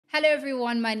Hello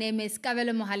everyone, my name is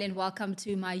Kabelo, Mohale, and welcome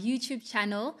to my YouTube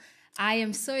channel. I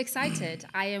am so excited.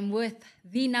 I am with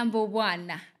the number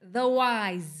one, the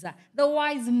wise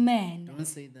man. Don't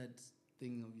say that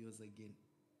thing of yours again.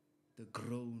 The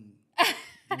grown.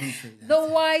 Don't say that. The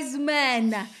wise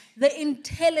man, the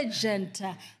intelligent,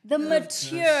 the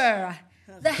mature,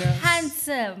 the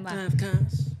handsome.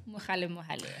 Mohale.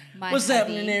 What's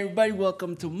happening, everybody?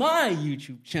 Welcome to my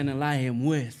YouTube channel. I am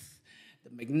with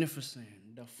the magnificent,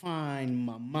 the fine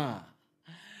mama.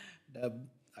 I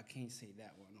can't say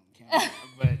that one on camera,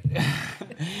 but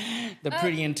the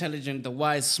pretty intelligent, the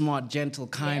wise, smart, gentle,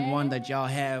 kind one that y'all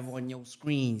have on your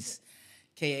screens.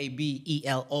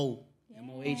 Kabelo,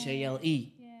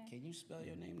 Mohale. Yeah. Can you spell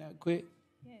your name that quick?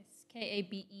 Yes,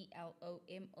 Kabelo,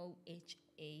 Mohale.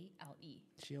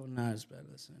 She don't know how to spell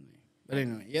her surname. But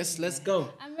anyway, yes, let's go.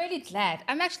 I'm really glad.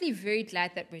 I'm actually very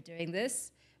glad that we're doing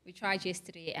this. We tried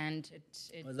yesterday and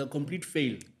It was a complete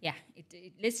fail.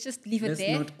 let's just leave it Let's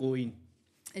there. not go in.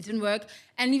 It didn't work.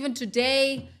 And even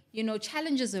today,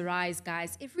 challenges arise,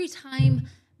 guys. Every time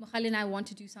Mohale and I want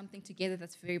to do something together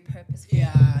that's very purposeful.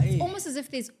 It's almost as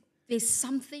if there's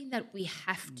something that we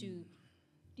have to. Do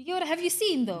you get what? Have you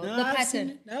seen though No, the I've pattern? seen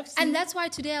it. I've seen And it. that's why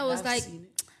today I was I've like, seen it.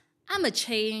 I'm a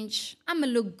change. I'm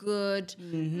gonna look good.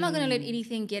 I'm not gonna let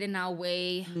anything get in our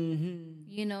way.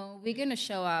 We're gonna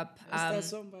show up. That's that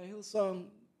song by Hillsong.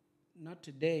 Not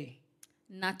today.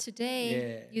 Not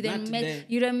today. Yeah, not today.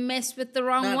 You done messed with the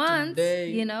wrong Not ones.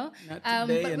 today. Not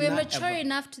today but and we're not mature ever.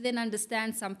 enough to then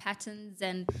understand some patterns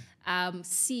and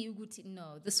see ukuthi,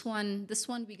 no, this one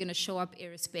we're gonna show up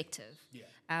irrespective.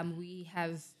 Yeah. We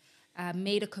have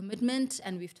made a commitment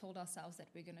and we've told ourselves that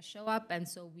we're gonna show up, and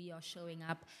so we are showing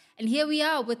up. And here we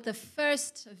are with the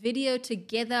first video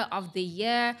together of the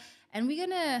year, and we're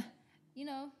gonna,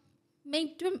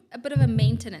 do a bit of a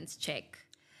maintenance check.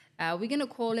 We're going to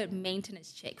call it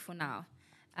maintenance check for now.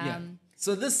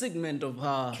 So this segment of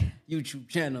our YouTube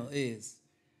channel is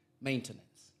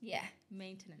maintenance. Yeah,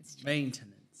 maintenance check.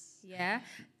 Maintenance. Yeah.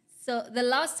 So the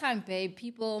last time, babe,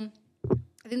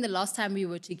 I think the last time we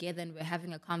were together and we're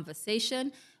having a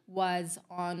conversation was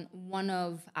on one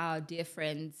of our dear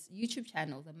friends' YouTube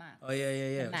channel, The Max. Oh,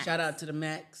 yeah. Max. Shout out to the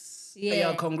Max. Yeah. Hey,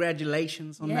 y'all,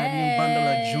 congratulations on that new bundle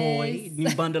of joy,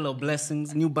 new bundle of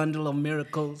blessings, new bundle of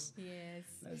miracles. Yes.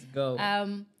 Let's go.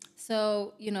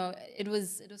 So, it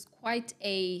was quite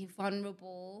a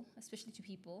vulnerable, especially to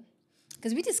people,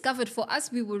 because we discovered for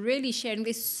us, we were really sharing.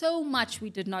 There's so much we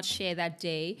did not share that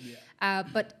day,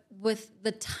 but with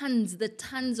the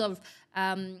tons of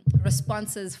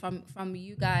responses from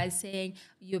you guys saying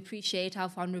you appreciate our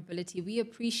vulnerability. We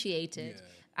appreciate it.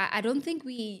 Yeah. I don't think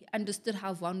we understood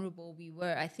how vulnerable we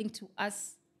were. I think to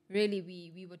us, really,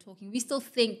 we were talking. We still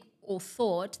think or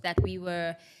thought that we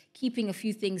were keeping a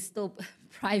few things still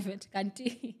private.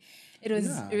 It was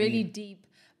really deep.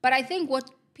 But I think what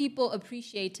people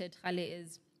appreciated, Khale,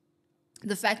 is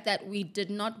the fact that we did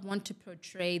not want to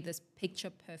portray this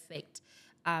picture-perfect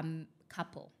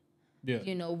couple.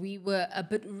 Yeah. We were a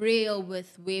bit real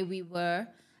with where we were,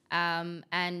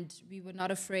 and we were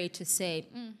not afraid to say,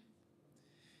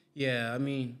 Yeah, I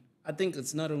mean, I think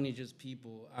it's not only just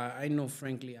people. I know,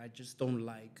 frankly, I just don't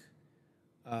like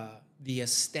the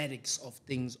aesthetics of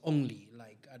things only.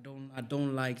 Like, I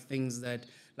don't like things that,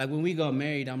 like when we got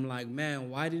married, I'm like, man,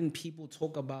 why didn't people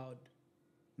talk about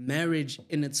marriage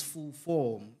in its full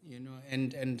form?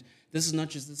 And this is not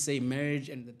just to say marriage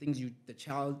and the things the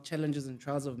challenges and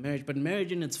trials of marriage, but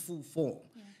marriage in its full form.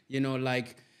 Yeah.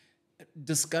 Like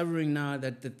discovering now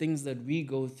that the things that we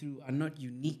go through are not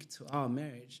unique to our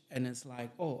marriage. And it's like,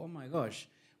 oh my gosh,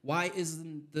 why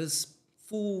isn't this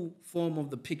full form of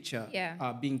the picture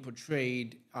being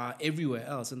portrayed everywhere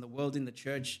else in the world, in the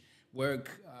church,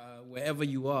 work, wherever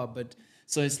you are? But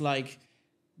so it's like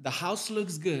the house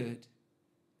looks good.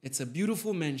 It's a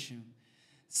beautiful mansion,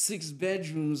 6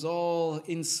 bedrooms, all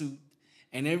in suit,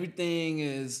 and everything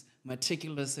is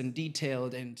meticulous and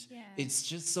detailed, and it's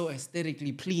just so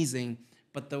aesthetically pleasing.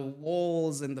 But the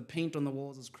walls and the paint on the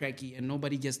walls is cracky, and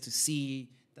nobody gets to see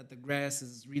that the grass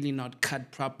is really not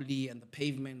cut properly, and the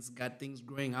pavement's got things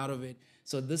growing out of it.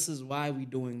 So this is why we're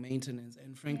doing maintenance.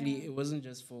 And frankly, it wasn't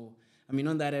just for,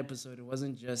 on that episode, it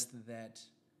wasn't just that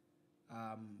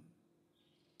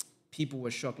people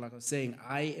were shocked. Like I was saying,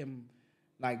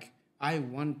 I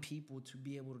want people to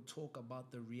be able to talk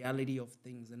about the reality of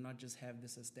things and not just have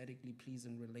this aesthetically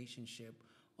pleasing relationship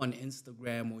on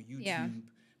Instagram or YouTube. Yeah.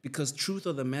 Because truth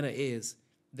of the matter is,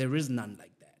 there is none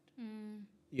like that.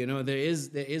 There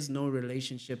is no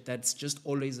relationship that's just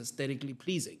always aesthetically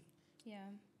pleasing. Yeah.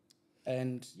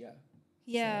 And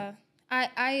yeah. So.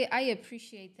 I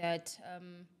appreciate that.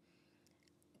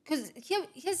 because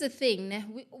here's the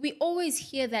thing. We always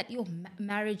hear that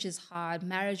marriage is hard,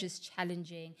 marriage is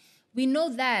challenging. We know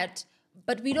that,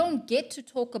 but we don't get to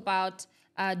talk about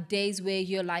days where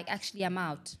you're like, actually, I'm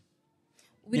out.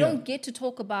 We don't get to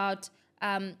talk about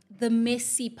the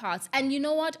messy parts. And you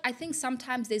know what? I think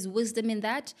sometimes there's wisdom in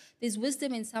that. There's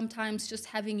wisdom in sometimes just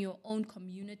having your own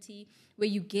community where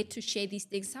you get to share these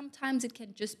things. Sometimes it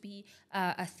can just be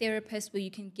a therapist where you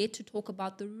can get to talk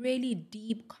about the really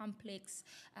deep, complex,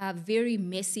 very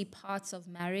messy parts of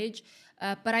marriage.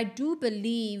 But I do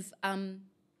believe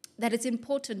that it's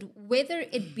important, whether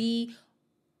it be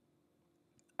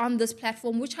on this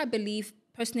platform, which I believe,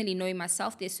 personally knowing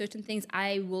myself, there's certain things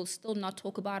I will still not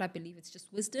talk about. I believe it's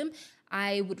just wisdom.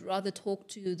 I would rather talk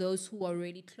to those who are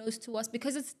really close to us,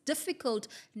 because it's difficult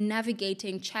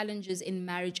navigating challenges in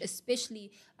marriage,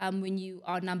 especially when you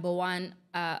are, number one,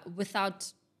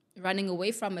 without running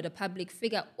away from it, a public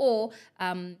figure, or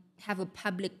have a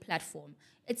public platform.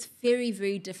 It's very,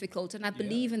 very difficult. And I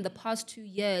believe in the past 2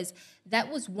 years,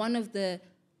 that was one of the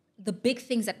big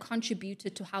things that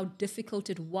contributed to how difficult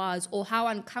it was, or how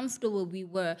uncomfortable we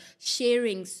were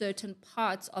sharing certain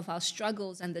parts of our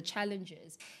struggles and the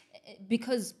challenges,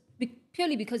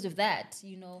 purely because of that,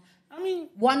 you know. I mean,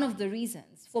 one of the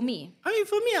reasons for me. I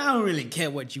don't really care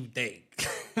what you think.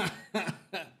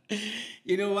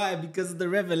 You know why? Because the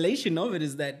revelation of it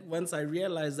is that once I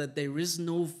realized that there is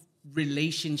no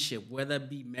relationship, whether it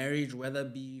be marriage, whether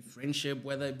it be friendship,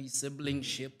 whether it be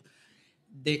siblingship,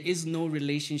 there is no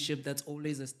relationship that's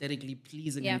always aesthetically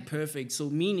pleasing and perfect. So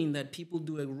meaning that people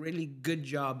do a really good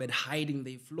job at hiding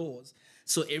their flaws.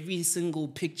 So every single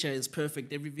picture is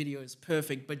perfect, every video is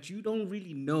perfect, but you don't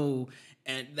really know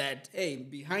that, hey,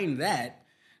 behind that,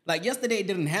 like yesterday it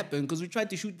didn't happen because we tried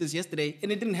to shoot this yesterday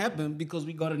and it didn't happen because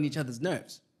we got on each other's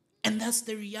nerves. And that's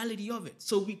the reality of it.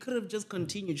 So we could have just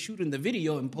continued shooting the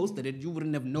video and posted it. You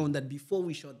wouldn't have known that before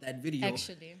we shot that video,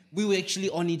 we were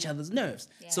actually on each other's nerves.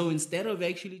 Yeah. So instead of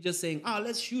actually just saying,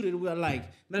 let's shoot it, we were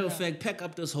like, matter of fact, pack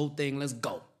up this whole thing, let's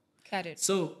go. Got it.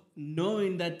 So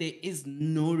knowing that there is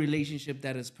no relationship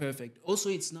that is perfect. Also,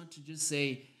 it's not to just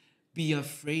say, be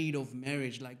afraid of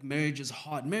marriage. Like, marriage is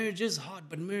hard. Marriage is hard,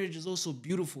 but marriage is also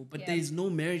beautiful. But there is no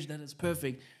marriage that is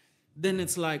perfect. Then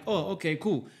it's like, okay,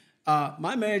 cool.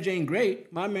 My marriage ain't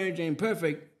great. My marriage ain't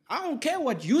perfect. I don't care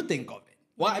what you think of it.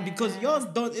 Why? Because yours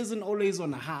isn't always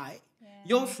on a high.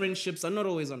 Your friendships are not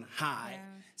always on a high.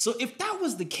 So if that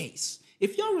was the case,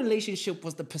 if your relationship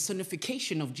was the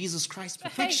personification of Jesus Christ's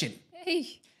perfection,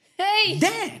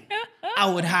 then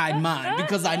I would hide mine,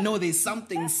 because I know there's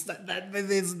something that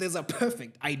there's a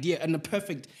perfect idea and a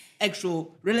perfect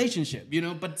actual relationship, you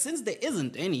know. But since there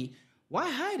isn't any, why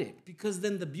hide it? Because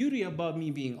then the beauty about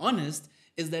me being honest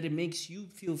is that it makes you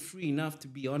feel free enough to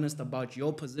be honest about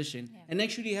your position and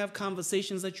actually have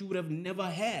conversations that you would have never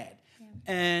had.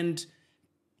 And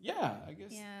I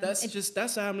guess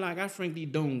that's how I'm like, I frankly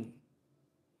don't.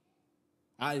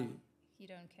 You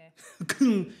don't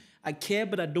care. I care,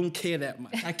 but I don't care that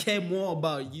much. I care more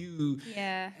about you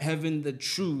having the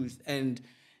truth and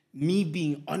me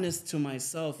being honest to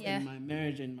myself and my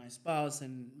marriage and my spouse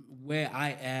and where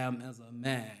I am as a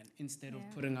man, instead of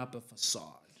putting up a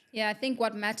facade. Yeah, I think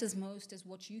what matters most is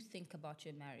what you think about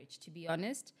your marriage, to be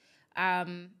honest,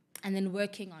 and then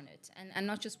working on it. And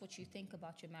not just what you think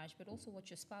about your marriage, but also what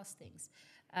your spouse thinks.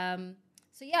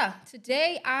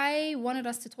 Today I wanted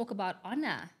us to talk about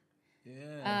honor.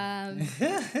 Yeah.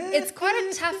 It's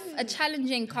quite a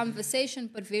challenging conversation,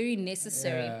 but very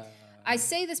necessary. Yeah. I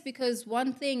say this because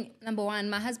number one,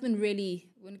 my husband really,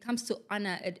 when it comes to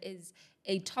honor, it is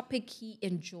a topic he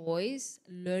enjoys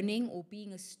learning or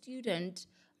being a student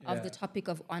of the topic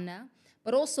of honor.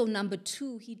 But also, number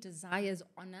two, he desires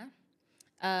honor.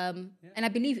 And I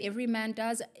believe every man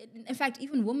does. In fact,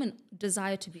 even women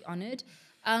desire to be honored.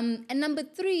 And number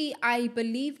three, I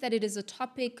believe that it is a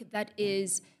topic that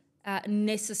is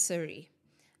necessary.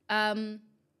 And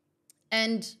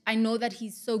I know that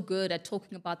he's so good at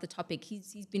talking about the topic.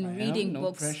 He's been reading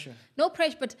books. No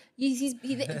pressure, but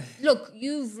look,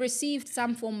 you've received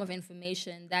some form of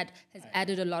information that has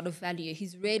added a lot of value.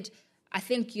 He's read, I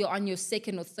think you're on your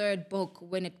second or third book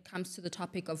when it comes to the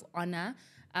topic of honor.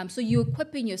 So you're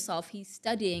equipping yourself. He's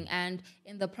studying, and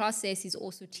in the process, he's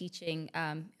also teaching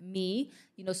me.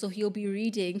 You know, so he'll be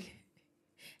reading,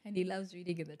 and he loves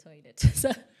reading in the toilet.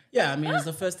 So. Yeah, I mean, it's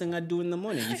the first thing I do in the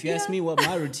morning. If you ask me what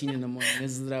my routine in the morning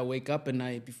is, that I wake up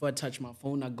and before I touch my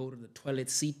phone, I go to the toilet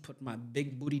seat, put my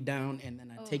big booty down, and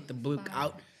then I take the book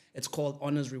out. It's called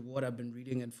Honor's Reward. I've been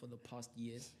reading it for the past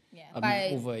years.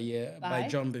 Over a year, by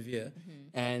John Bevere. Mm-hmm.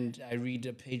 And I read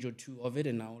a page or two of it,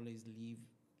 and I always leave,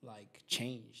 like,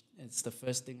 changed. It's the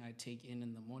first thing I take in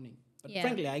the morning. But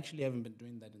frankly, I actually haven't been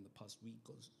doing that in the past week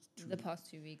or two. The past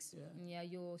 2 weeks. Yeah,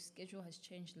 your schedule has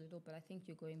changed a little, but I think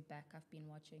you're going back. I've been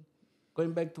watching.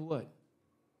 Going back to what?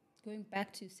 Going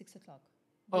back to 6 o'clock.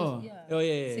 Oh,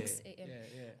 yeah. 6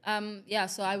 a.m. Yeah,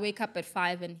 so I wake up at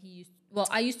 5 and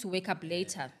I used to wake up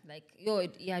later.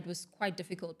 It was quite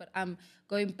difficult, but I'm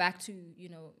going back to,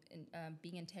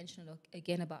 being intentional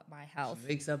again about my health. She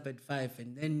wakes up at 5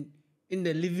 and then in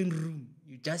the living room,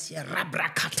 you just hear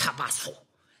Rabra Katabaso.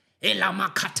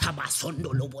 Elama Katabaso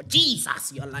Ndolobo.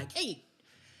 Jesus. You're like, hey,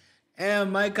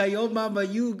 Micah, your mama,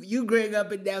 you growing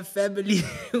up in that family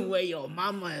where your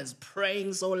mama is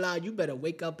praying so loud, you better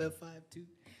wake up at 5 too.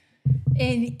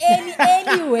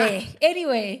 Anyway,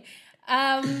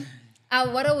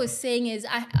 what I was saying is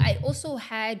I also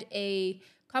had a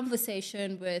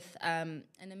conversation with an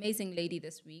amazing lady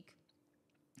this week,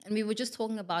 and we were just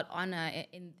talking about honor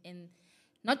in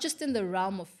not just in the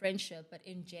realm of friendship, but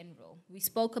in general. We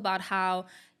spoke about how,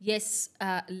 yes,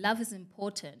 love is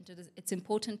important. It's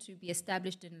important to be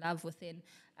established in love within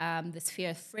the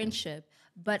sphere of friendship,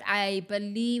 but I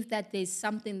believe that there's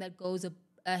something that goes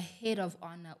ahead of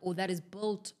honor, or that is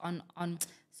built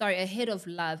ahead of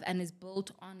love and is built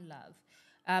on love,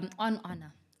 on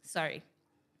honor,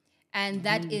 and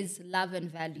that is love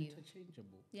and value.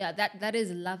 Interchangeable. Yeah, that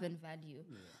is love and value.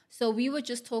 Yeah. So we were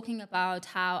just talking about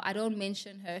how I don't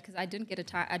mention her because I didn't get a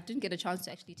chance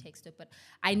to actually text her, but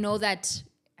I know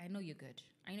you're good.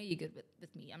 I know you're good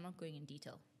with me. I'm not going in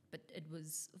detail, but it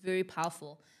was very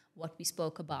powerful what we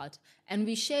spoke about, and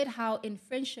we shared how in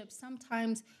friendship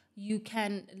sometimes you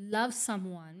can love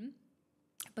someone,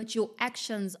 but your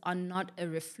actions are not a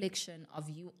reflection of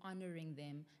you honoring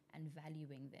them and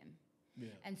valuing them. Yeah.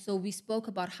 And so we spoke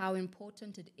about how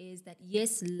important it is that,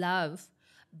 yes, love,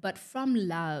 but from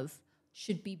love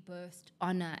should be birthed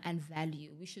honor and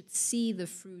value. We should see the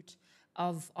fruit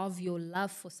of your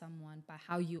love for someone by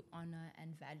how you honor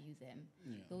and value them.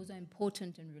 Yeah. Those are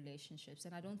important in relationships.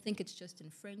 And I don't think it's just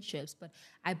in friendships, but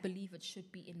I believe it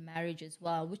should be in marriage as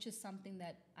well, which is something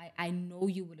that I know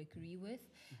you will agree with,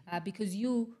 because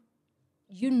you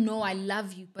know I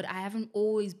love you, but I haven't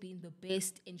always been the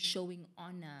best in showing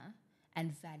honor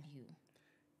and value.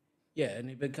 Yeah, and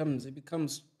it becomes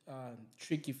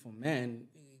tricky for men,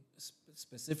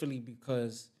 specifically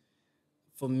because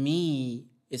for me,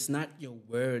 it's not your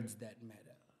words that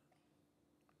matter,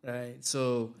 right?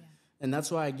 So, and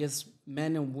that's why I guess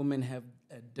men and women have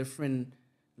a different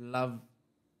love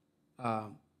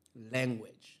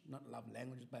language. Not love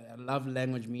language, but a love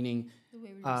language meaning... the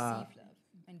way we receive love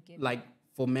and give. Like,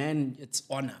 for men, it's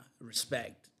honor,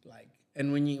 respect. Like,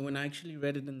 and when I actually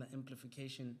read it in the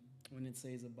amplification, when it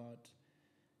says about...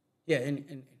 Yeah,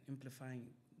 in amplifying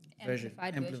version.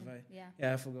 Amplify.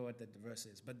 Yeah, I forgot what that verse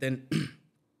is. But then...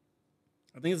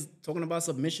 I think it's talking about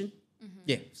submission. Mm-hmm.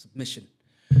 Yeah, submission.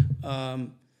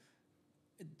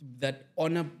 That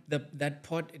honor, that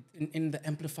part in the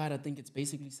Amplified, I think it's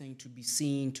basically saying to be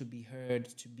seen, to be heard,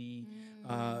 to be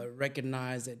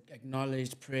recognized,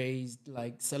 acknowledged, praised,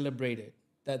 like celebrated.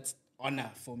 That's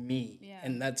honor for me. Yeah.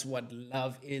 And that's what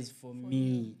love is for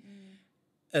me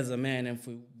as a man. And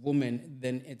for women,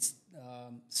 then it's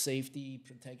safety,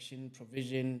 protection,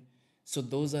 provision. So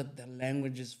those are the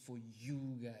languages for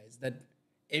you guys that...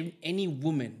 Any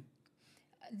woman.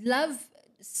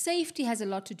 Safety has a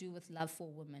lot to do with love for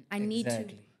women. I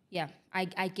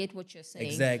get what you're saying.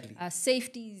 Exactly.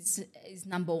 Safety is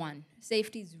number one.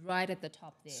 Safety is right at the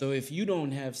top there. So if you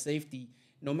don't have safety,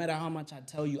 no matter how much I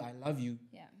tell you I love you.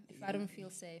 Yeah. If I don't feel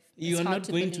safe, you're not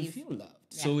going to feel loved.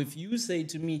 Yeah. So if you say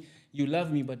to me, you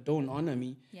love me but don't honor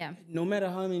me, no matter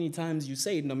how many times you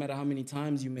say it, no matter how many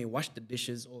times you may wash the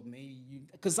dishes or maybe you...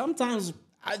 Because sometimes...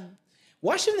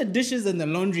 Washing the dishes and the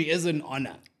laundry is an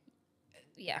honor.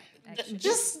 Yeah, actually.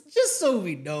 Just so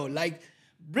we know, like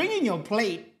bringing a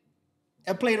plate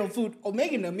of food or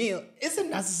making a meal isn't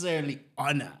necessarily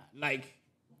honor. Like,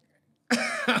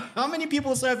 how many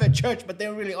people serve at church, but they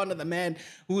don't really honor the man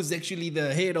who's actually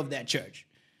the head of that church?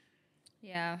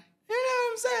 Yeah. You know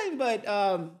what I'm saying? But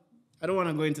I don't want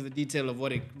to go into the detail of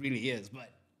what it really is,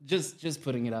 but just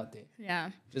putting it out there. Yeah.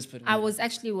 Just putting. I was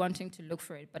actually wanting to look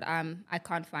for it, but I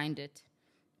can't find it.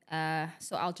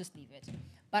 So I'll just leave it.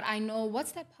 But I know,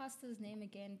 what's that pastor's name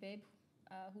again, babe?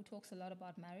 Who talks a lot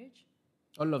about marriage?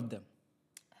 All of them.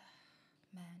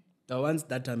 Man. The ones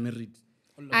that are married.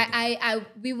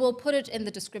 We will put it in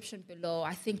the description below.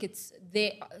 I think it's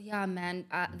their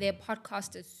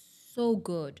podcast is so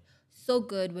good. So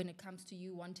good when it comes to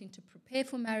you wanting to prepare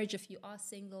for marriage if you are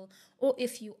single, or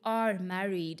if you are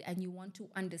married and you want to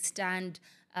understand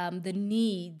the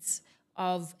needs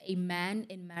of a man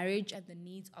in marriage and the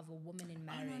needs of a woman in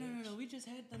marriage. Oh, no. We just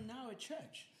had them now at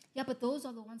church. Yeah, but those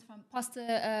are the ones from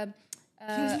Pastor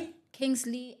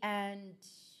Kingsley and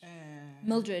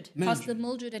Mildred. Pastor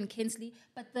Mildred and Kingsley.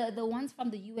 But the ones from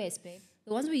the US, babe.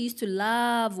 The ones we used to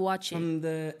love watching. From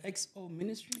the XO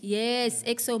ministry? Yes,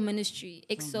 XO ministry.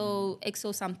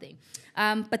 XO something.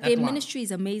 But their ministry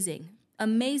is amazing.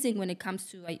 Amazing when it comes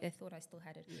to, I thought I still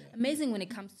had it. Yeah. Amazing when it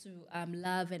comes to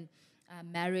love and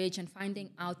marriage and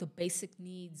finding out the basic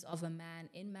needs of a man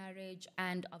in marriage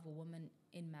and of a woman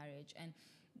in marriage. And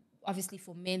obviously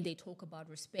for men, they talk about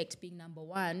respect being number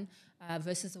one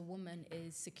versus a woman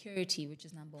is security, which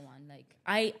is number one. Like,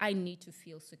 I need to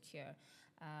feel secure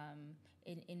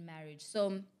in marriage.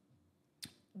 So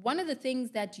one of the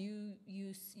things that you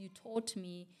taught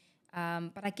me,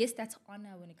 but I guess that's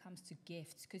honor when it comes to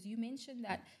gifts, because you mentioned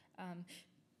that,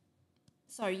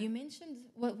 you mentioned,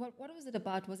 what was it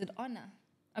about? Was it honor?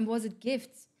 And was it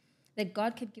gifts? That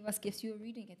God could give us gifts. You were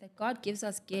reading it. That God gives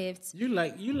us gifts. You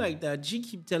like that. She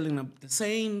keep telling them the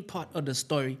same part of the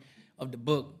story of the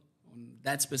book on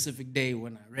that specific day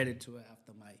when I read it to her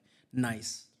after my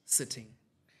nice sitting.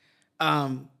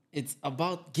 It's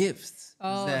about gifts.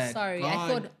 Oh, sorry. I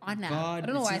thought honor. I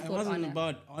don't know why I thought honor. It wasn't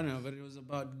about honor, but it was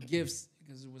about gifts,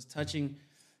 because it was touching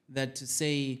that to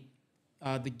say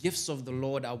the gifts of the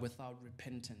Lord are without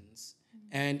repentance.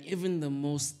 And even the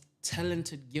most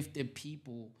talented, gifted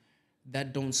people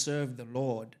that don't serve the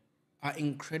Lord are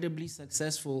incredibly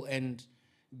successful and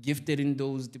gifted in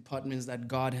those departments that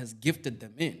God has gifted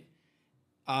them in,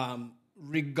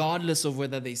 regardless of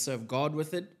whether they serve God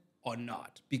with it or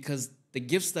not, because the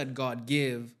gifts that God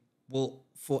give will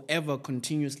forever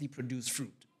continuously produce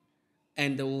fruit,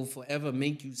 and they will forever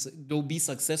they'll be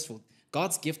successful.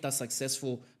 God's gifts are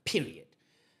successful, period.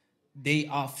 They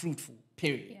are fruitful,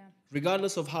 period,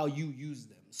 regardless of how you use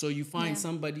them. So you find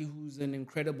somebody who's an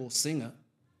incredible singer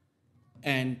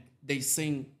and they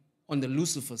sing on the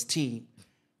Lucifer's team,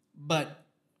 but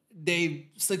they're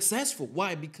successful.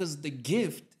 Why? Because the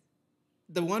gift,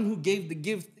 the one who gave the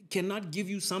gift cannot give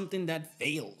you something that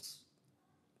fails.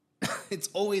 It's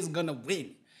always going to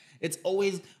win. It's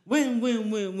always win,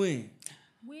 win, win, win.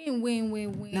 Win, win,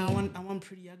 win, win. Now I want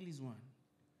Pretty Ugly's one.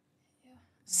 Yeah.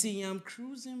 See, I'm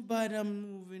cruising, but I'm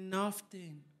moving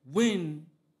often. Win.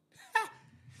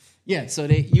 Yeah, so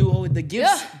the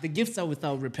gifts are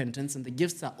without repentance, and the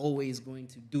gifts are always going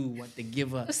to do what the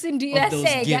giver of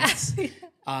those gifts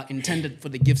are intended for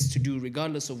the gifts to do,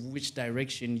 regardless of which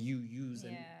direction you use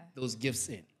and those gifts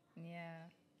in. Yeah,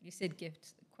 you said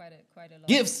gifts quite a lot.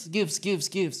 Gifts. Yeah.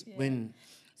 When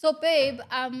so, babe,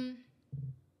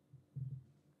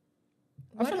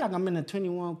 I feel like I'm in a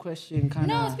 21 question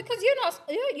kind of. No, it's because you're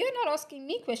not asking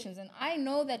me questions, and I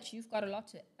know that you've got a lot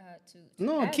to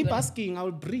No, keep asking.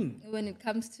 I'll bring. When it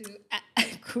comes to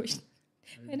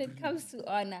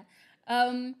honor,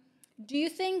 do you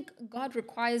think God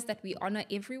requires that we honor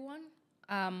everyone,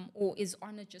 or is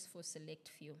honor just for a select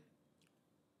few?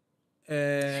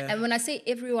 And when I say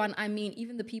everyone, I mean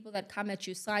even the people that come at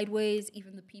you sideways,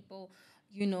 even the people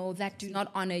that do not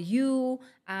honor you.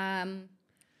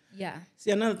 Yeah.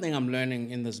 See, another thing I'm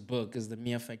learning in this book is the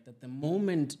mere fact that the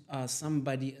moment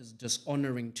somebody is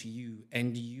dishonoring to you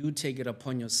and you take it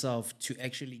upon yourself to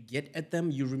actually get at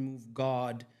them, you remove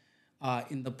God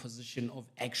in the position of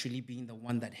actually being the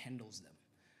one that handles them.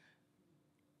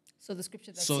 So the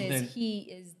scripture that says he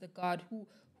is the God who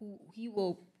he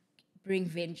will bring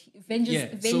vengeance.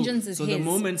 Vengeance is his. So the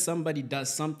moment somebody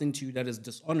does something to you that is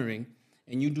dishonoring,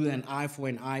 and you do an eye for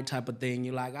an eye type of thing,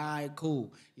 you're like, all right,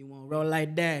 cool. You want to roll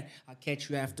like that? I'll catch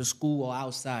you after school or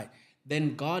outside.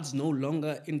 Then God's no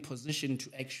longer in position to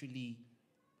actually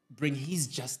bring his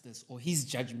justice or his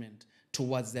judgment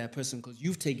towards that person, because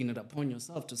you've taken it upon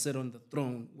yourself to sit on the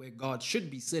throne where God should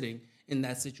be sitting in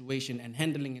that situation and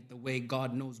handling it the way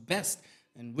God knows best,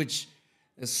 and which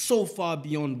is so far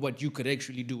beyond what you could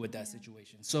actually do with that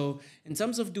situation. So in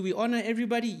terms of, do we honor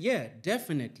everybody? Yeah,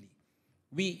 definitely.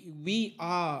 We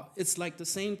are, it's like the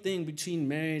same thing between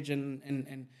marriage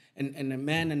and a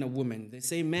man and a woman. They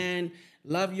say, man,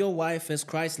 love your wife as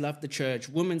Christ loved the church.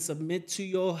 Women, submit to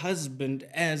your husband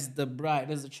as the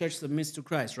bride, as the church submits to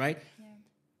Christ, right? Yeah.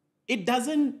 It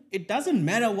doesn't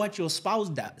matter what your spouse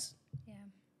does. Yeah.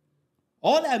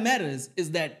 All that matters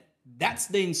is that that's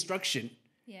the instruction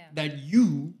that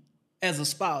you as a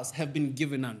spouse have been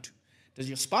given unto. Does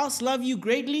your spouse love you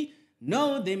greatly?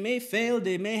 No, they may fail,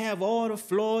 they may have all the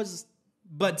flaws,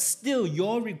 but still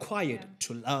you're required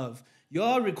to love.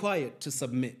 You're required to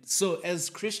submit. So as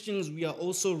Christians, we are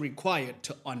also required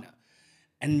to honor.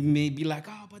 And you may be like,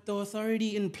 but the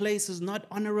authority in place is not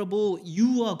honorable.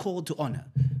 You are called to honor,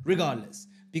 regardless.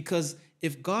 Because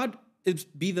if God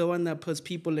be the one that puts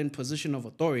people in position of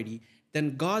authority,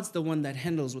 then God's the one that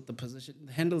handles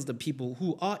the people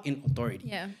who are in authority.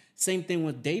 Yeah. Same thing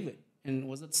with David. And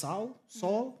was it Saul?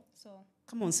 Saul?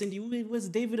 Come on, Cindy. Where's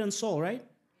David and Saul, right?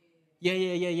 Yeah.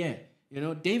 You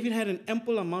know, David had an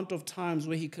ample amount of times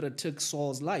where he could have took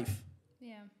Saul's life.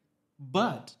 Yeah.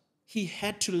 But he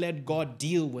had to let God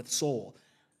deal with Saul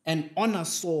and honor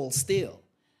Saul still.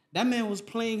 That man was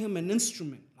playing him an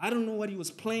instrument. I don't know what he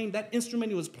was playing. That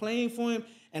instrument he was playing for him.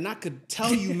 And I could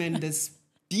tell you, man, this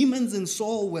demons in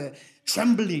Saul were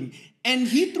trembling. And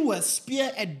he threw a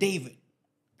spear at David.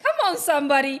 Come on,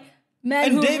 somebody. Man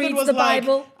And who David reads was the like,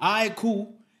 Bible. all right,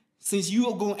 cool. Since you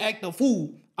are going to act a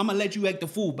fool, I'm going to let you act a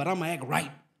fool, but I'm going to act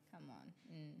right. Come on.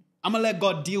 I'm going to let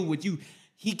God deal with you.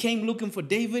 He came looking for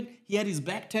David. He had his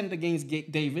back turned against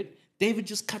David. David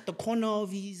just cut the corner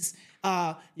of his,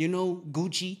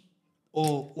 Gucci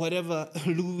or whatever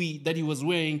Louis that he was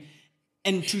wearing,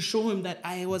 and to show him that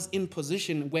I was in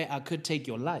position where I could take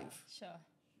your life. Sure.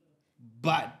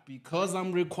 But because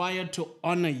I'm required to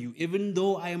honor you, even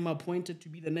though I am appointed to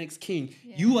be the next king,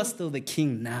 you are still the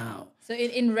king now. So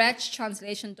in Rat's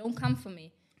translation, don't come for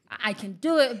me. I can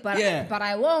do it, but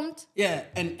I won't. Yeah,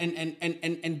 and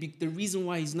the reason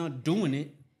why he's not doing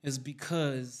it is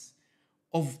because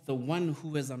of the one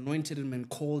who has anointed him and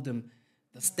called him.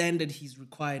 The standard he's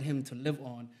required him to live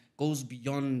on goes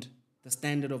beyond the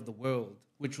standard of the world,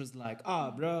 which was like,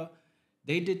 bro,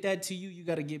 they did that to you, you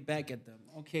got to get back at them.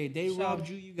 Okay, they robbed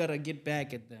you, you got to get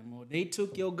back at them. Or they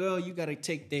took your girl, you got to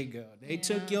take their girl. They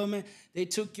took your man, they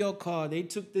took your car, they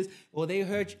took this, or they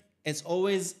hurt you.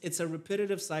 It's a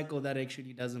repetitive cycle that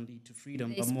actually doesn't lead to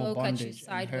freedom, but more bondage. They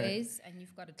spoke at you sideways, and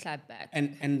you've got to clap back.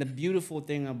 And the beautiful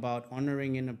thing about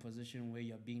honoring in a position where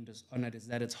you're being dishonored is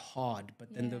that it's hard.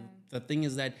 But then the thing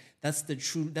is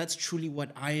that's truly what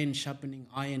iron sharpening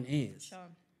iron is. Sure.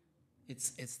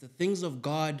 It's the things of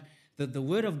God. The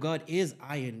word of God is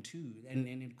iron too, and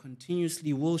it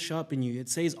continuously will sharpen you. It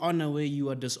says honor where you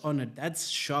are dishonored. That's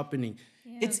sharpening.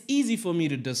 Yeah. It's easy for me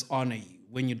to dishonor you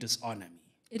when you dishonor me.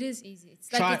 It is easy.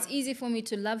 It's like it's easy for me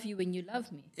to love you when you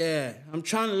love me. Yeah, I'm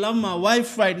trying to love my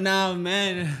wife right now,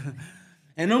 man.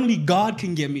 And only God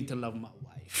can get me to love my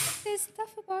wife. There's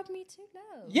stuff about me to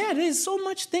love. Yeah, there's so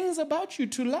much things about you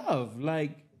to love.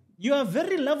 Like, you are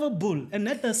very lovable. And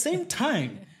at the same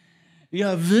time, you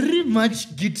are very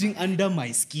much getting under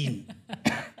my skin.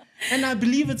 And I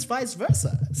believe it's vice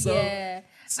versa. So,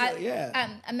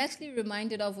 I'm actually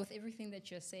reminded of, with everything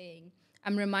that you're saying,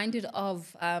 I'm reminded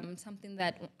of something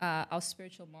that our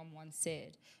spiritual mom once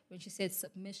said when she said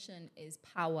submission is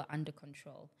power under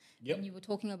control. Yep. And you were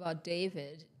talking about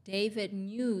David. David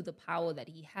knew the power that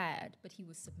he had, but he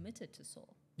was submitted to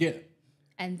Saul. Yeah.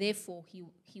 And therefore,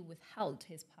 he withheld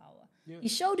his power. Yeah. He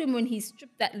showed him when he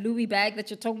stripped that Louis bag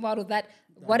that you're talking about, or that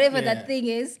whatever that thing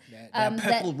is. That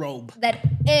purple robe. That,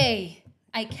 hey,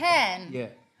 I can. Yeah.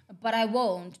 But I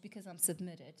won't because I'm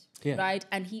submitted, right?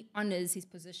 And he honors his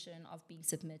position of being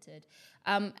submitted.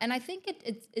 And I think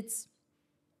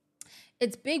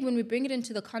it's big when we bring it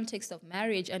into the context of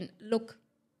marriage. And look,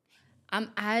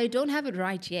 I don't have it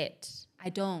right yet. I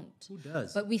don't. Who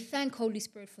does? But we thank Holy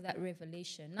Spirit for that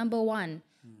revelation. Number one,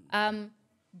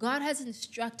 God has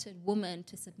instructed women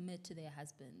to submit to their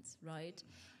husbands, right?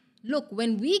 Look,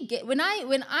 when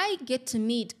I get to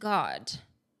meet God,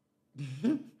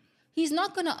 He's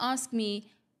not going to ask me,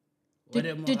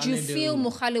 did you feel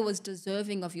Mohale was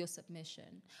deserving of your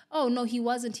submission? Oh, no, he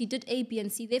wasn't. He did A, B, and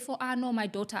C. Therefore, no, my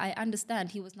daughter, I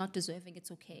understand he was not deserving.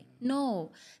 It's okay.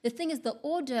 No. The thing is, the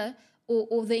order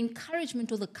or the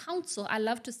encouragement or the counsel, I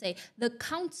love to say, the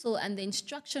counsel and the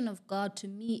instruction of God to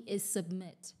me is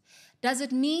submit. Does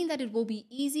it mean that it will be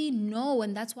easy? No,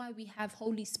 and that's why we have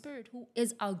Holy Spirit, who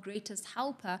is our greatest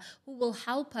helper, who will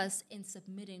help us in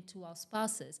submitting to our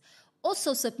spouses.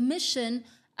 Also, submission,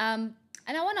 and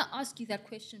I want to ask you that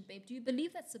question, babe. Do you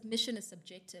believe that submission is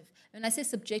subjective? When I say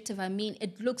subjective, I mean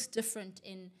it looks different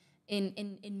in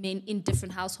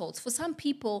different households. For some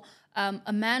people,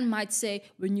 a man might say,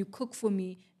 when you cook for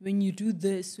me, when you do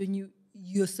this,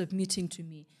 you're submitting to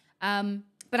me.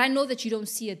 But I know that you don't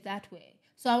see it that way.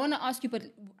 So I want to ask you, but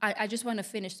I just want to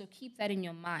finish, so keep that in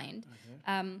your mind.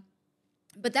 Okay.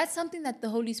 But that's something that the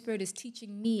Holy Spirit is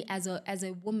teaching me as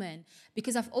a woman,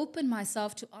 because I've opened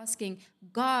myself to asking,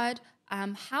 God,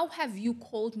 how have you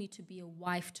called me to be a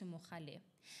wife to Mogale?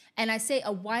 And I say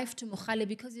a wife to Mogale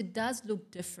because it does look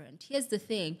different. Here's the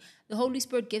thing. The Holy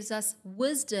Spirit gives us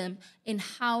wisdom in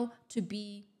how to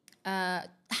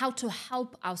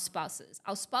help our spouses.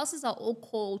 Our spouses are all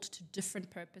called to different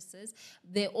purposes.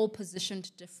 They're all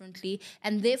positioned differently.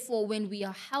 And therefore, when we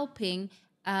are helping,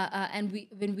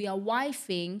 when we are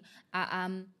wifing,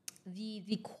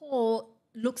 the call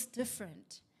looks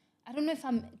different. I don't know if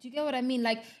do you get what I mean?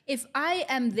 Like, if I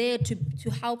am there to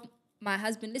help my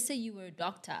husband, let's say you were a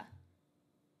doctor,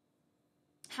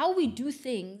 how we do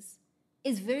things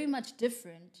is very much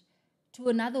different to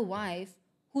another wife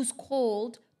who's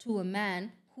called to a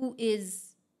man who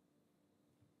is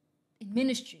in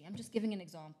ministry. I'm just giving an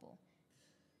example.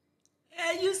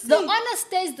 Yeah, you see. The honor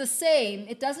stays the same.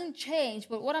 It doesn't change.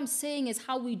 But what I'm saying is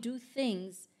how we do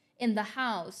things in the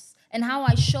house and how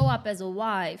I show up as a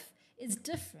wife is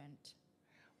different.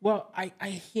 Well, I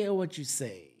hear what you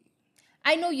say.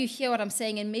 I know you hear what I'm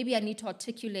saying, and maybe I need to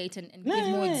articulate and give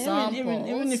more examples.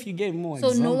 Even if you gave more so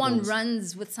examples. no one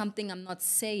runs with something I'm not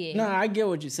saying. No, I get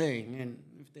what you're saying. And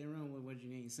if they run with what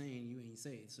you ain't saying, you ain't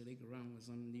say it. So they can run with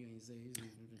something you ain't say.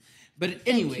 But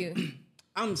anyway,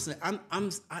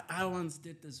 I once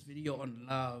did this video on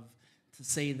love to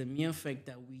say the mere fact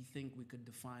that we think we could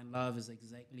define love is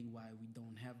exactly why we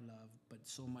don't have love, but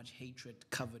so much hatred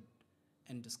covered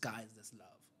and disguised as love.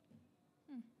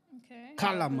 Okay.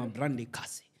 Kalama brande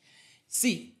kasi.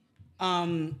 See,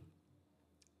 the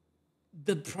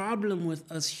problem with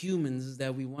us humans is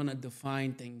that we want to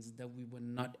define things that we were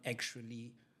not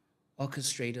actually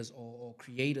orchestrators or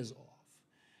creators of.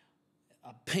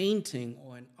 A painting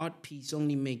or an art piece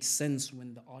only makes sense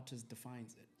when the artist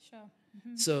defines it. Sure.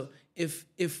 Mm-hmm. So if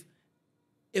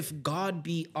God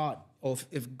be art or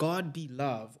if God be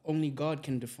love, only God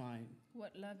can define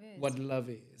what love is. What love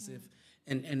is.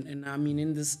 And I mean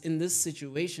in this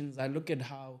situations, I look at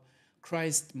how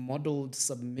Christ modeled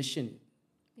submission.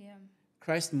 Yeah.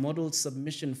 Christ modeled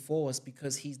submission for us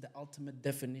because he's the ultimate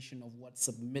definition of what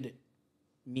submitted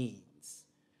means.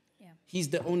 Yeah. He's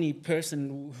the only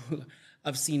person who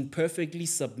I've seen perfectly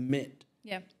submit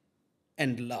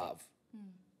and love.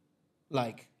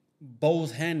 Like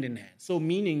both hand in hand. So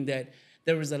meaning that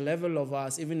there is a level of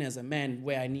us, even as a man,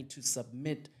 where I need to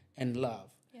submit and love.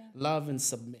 Yeah. Love and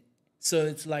submit. So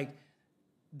it's like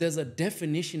there's a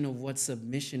definition of what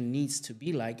submission needs to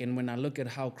be like. And when I look at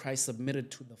how Christ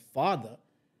submitted to the Father,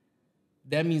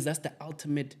 that means that's the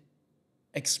ultimate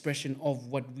expression of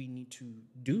what we need to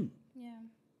do. Yeah.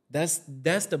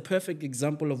 That's the perfect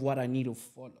example of what I need to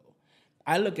follow.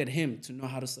 I look at him to know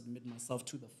how to submit myself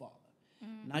to the Father.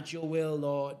 Not your will,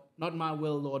 Lord. Not my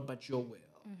will, Lord, but your will.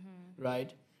 Mm-hmm.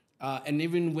 Right? And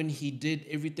even when he did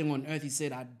everything on earth, he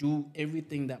said, I do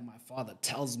everything that my Father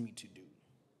tells me to do.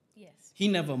 Yes. He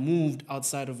never moved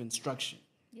outside of instruction.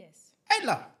 Yes. Hey,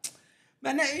 look.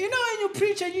 Man, you know when you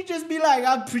preach and you just be like,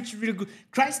 I'll preach real good.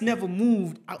 Christ never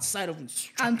moved outside of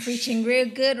instruction. I'm preaching real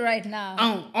good right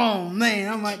now. Oh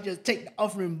man, I might just take the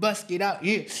offering basket out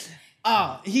here.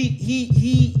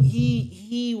 He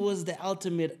was the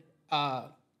ultimate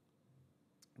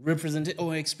representation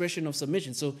or expression of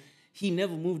submission. So he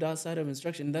never moved outside of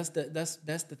instruction. That's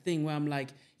the thing where I'm like,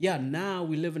 yeah, now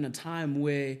we live in a time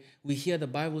where we hear the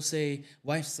Bible say,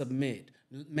 wives submit,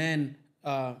 men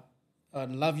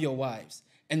love your wives.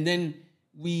 And then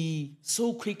we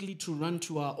so quickly to run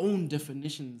to our own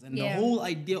definitions and the whole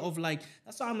idea of like,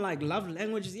 that's why I'm like, love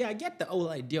languages. Yeah, I get the whole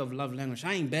idea of love language.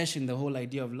 I ain't bashing the whole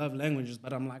idea of love languages,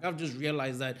 but I'm like, I've just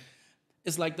realized that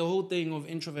it's like the whole thing of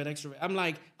introvert, extrovert. I'm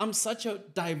like, I'm such a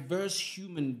diverse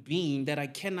human being that I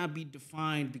cannot be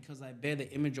defined because I bear the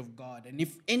image of God. And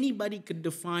if anybody could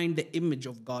define the image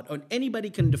of God, or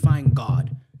anybody can define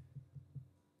God,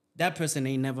 that person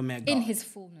ain't never met God. In his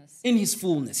fullness. In his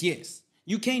fullness, yes.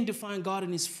 You can't define God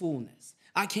in his fullness.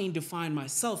 I can't define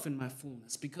myself in my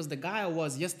fullness because the guy I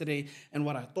was yesterday and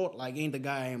what I thought like ain't the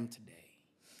guy I am today.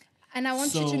 And I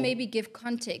want you to maybe give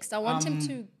context. I want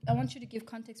you to give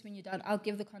context when you're done. I'll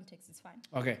give the context. It's fine.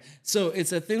 Okay. So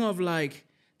it's a thing of like,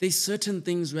 there's certain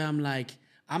things where I'm like,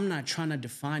 I'm not trying to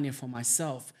define it for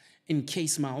myself in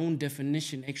case my own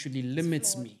definition actually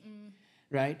limits me.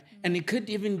 Right? And it could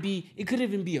even be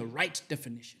a right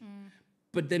definition.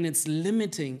 But then it's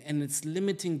limiting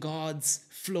God's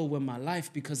flow in my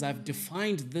life because I've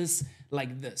defined this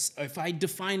like this. If I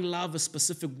define love a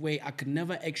specific way, I could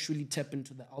never actually tap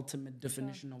into the ultimate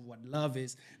definition of what love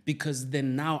is because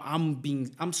then now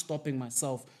I'm stopping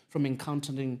myself from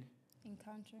encountering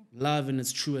love in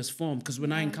its truest form. Because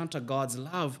when I encounter God's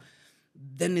love,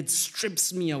 then it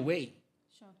strips me away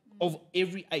of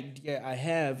every idea I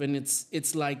have, and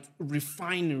it's like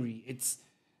refinery. It's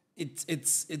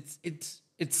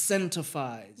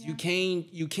centralized. Yeah.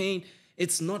 You can't.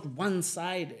 It's not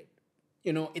one-sided.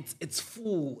 You know, it's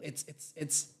full.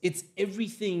 It's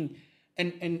everything,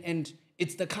 and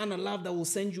it's the kind of love that will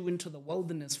send you into the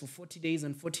wilderness for 40 days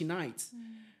and 40 nights.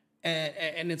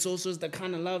 And it's also the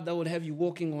kind of love that would have you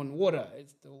walking on water.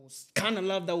 It's the kind of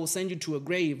love that will send you to a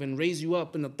grave and raise you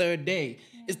up in the third day.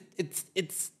 Yeah.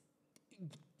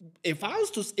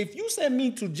 if you send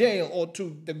me to jail or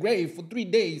to the grave for 3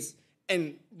 days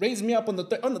and raise me up on the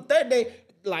third day,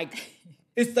 like,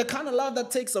 it's the kind of love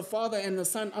that takes a father and a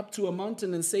son up to a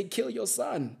mountain and say, kill your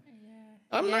son.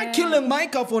 I'm not killing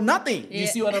Micah for nothing. You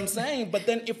see what I'm saying? But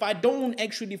then if I don't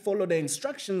actually follow the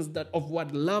instructions of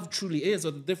what love truly is,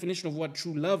 or the definition of what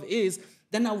true love is,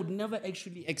 then I would never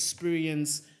actually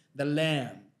experience the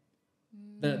lamb.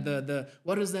 The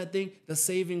what is that thing? The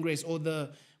saving grace, or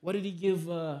what did he give?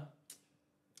 The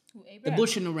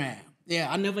bush and the ram.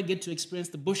 Yeah, I never get to experience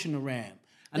the bush and the ram.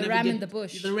 The ram in the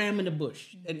bush. The ram in the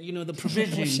bush. And, the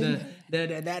provision,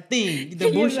 that thing,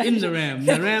 the bush in the ram.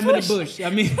 The ram in the bush. I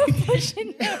mean,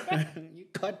 you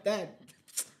caught that.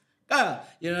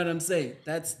 You know what I'm saying?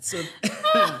 That's so.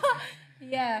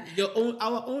 Yeah.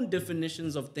 Our own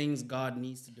definitions of things God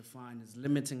needs to define is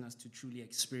limiting us to truly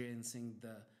experiencing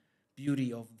the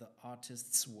beauty of the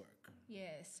artist's work.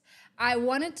 Yes. I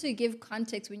wanted to give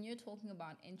context when you're talking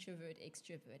about introvert,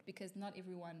 extrovert, because not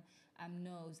everyone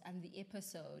knows. And the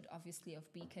episode, obviously, of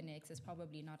B Connects is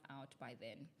probably not out by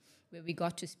then, where we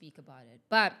got to speak about it.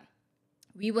 But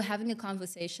we were having a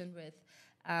conversation with,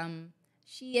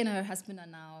 she and her husband are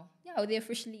now, they're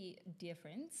officially dear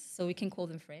friends, so we can call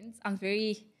them friends. I'm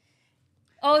very,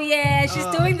 she's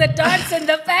doing the dance in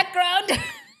the background.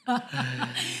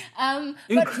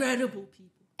 Incredible people.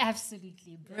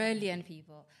 Absolutely brilliant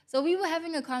people. So we were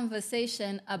having a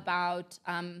conversation about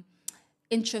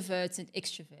introverts and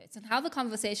extroverts, and how the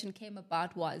conversation came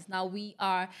about was, now we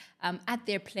are at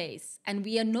their place, and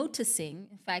we are noticing,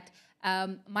 in fact,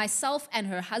 myself and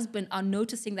her husband are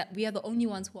noticing that we are the only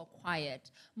ones who are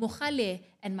quiet. Mohale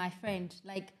and my friend,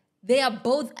 they are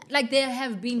both, they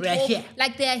have been told, here.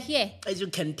 They are here. As you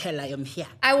can tell, I am here.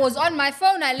 I was on my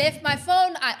phone, I left my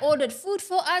phone, I ordered food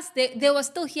for us, they were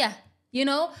still here.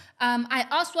 I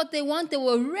asked what they want. They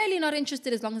were really not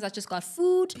interested as long as I just got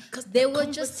food. Because they were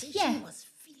just here. Was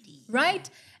feeling. Right?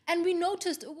 And we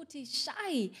noticed, Uguti,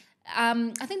 shy.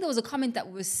 I think there was a comment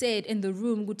that was said in the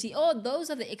room, Guti, those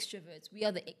are the extroverts. We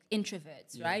are the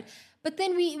introverts, right? But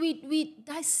then we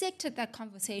dissected that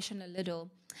conversation a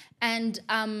little. And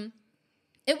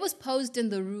it was posed in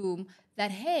the room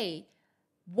that, hey,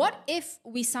 what if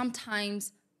we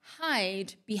sometimes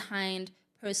hide behind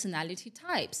personality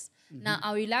types? Mm-hmm. Now,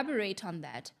 I'll elaborate on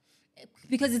that,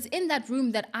 because it's in that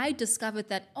room that I discovered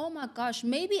that, oh my gosh,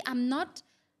 maybe I'm not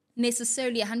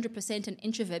necessarily 100% an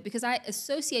introvert, because I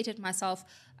associated myself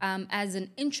as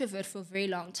an introvert for a very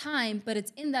long time. But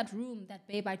it's in that room that,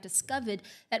 babe, I discovered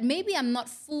that maybe I'm not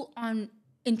full on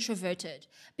introverted,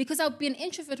 because I'll be an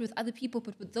introvert with other people,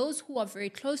 but with those who are very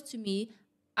close to me,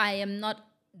 I am not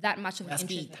that much of an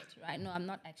introvert, right? No, I'm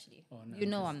not actually.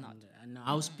 No, I'm not. No,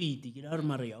 I'll speed. I'm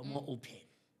more open.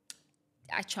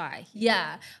 I try,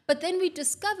 yeah. But then we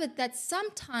discovered that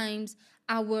sometimes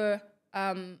our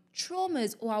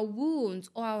traumas or our wounds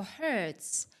or our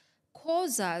hurts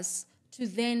cause us to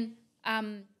then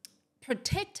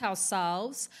protect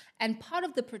ourselves. And part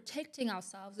of the protecting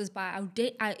ourselves is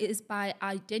by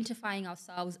identifying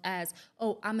ourselves as,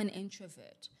 I'm an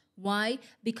introvert. Why?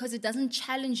 Because it doesn't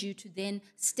challenge you to then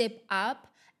step up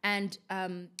and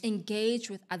engage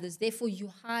with others. Therefore,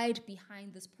 you hide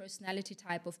behind this personality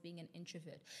type of being an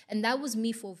introvert. And that was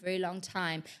me for a very long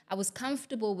time. I was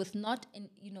comfortable with not,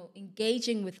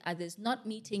 engaging with others, not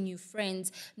meeting new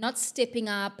friends, not stepping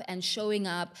up and showing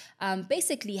up,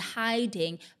 basically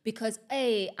hiding because,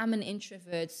 hey, I'm an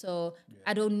introvert, so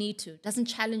I don't need to. It doesn't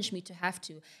challenge me to have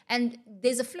to. And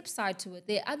there's a flip side to it.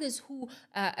 There are others who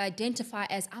identify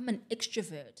as, I'm an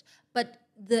extrovert, but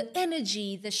the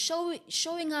energy, the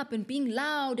showing up and being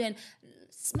loud and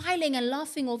smiling and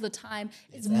laughing all the time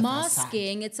is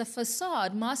masking. It's a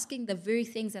facade, masking the very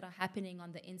things that are happening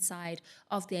on the inside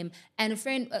of them. And a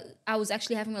friend, I was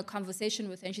actually having a conversation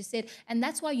with her, and she said, and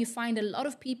that's why you find a lot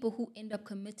of people who end up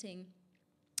committing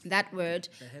that word.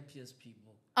 The happiest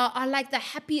people. Are like the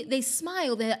happy, they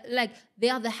smile, they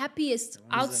are the happiest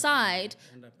outside.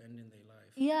 End up ending their life.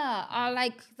 Yeah, are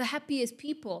like the happiest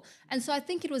people. And so I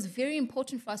think it was very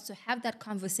important for us to have that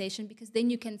conversation, because then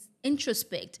you can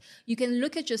introspect. You can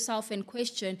look at yourself and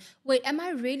question, wait, am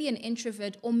I really an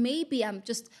introvert? Or maybe I'm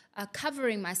just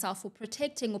covering myself or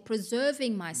protecting or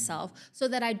preserving myself so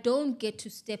that I don't get to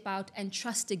step out and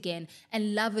trust again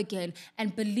and love again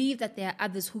and believe that there are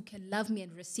others who can love me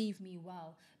and receive me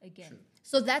well again. True.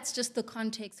 So that's just the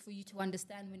context for you to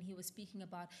understand when he was speaking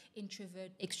about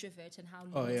introvert, extrovert, and how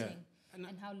limiting.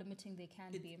 And how limiting they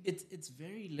can be. It's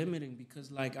very limiting,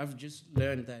 because I've just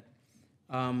learned that,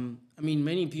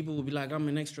 many people will be like, I'm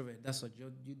an extrovert. That's what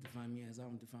you define me as. I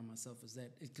don't define myself as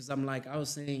that. Because I was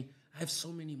saying, I have so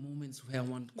many moments where I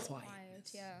want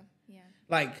quietness. Yeah.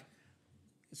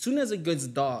 as soon as it gets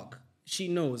dark, she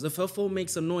knows. If her phone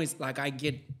makes a noise, I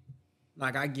get.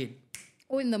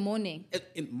 Or in the morning.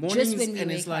 In mornings, Just when we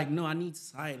and it's wake like, up. no, I need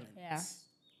silence. Yeah.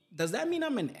 Does that mean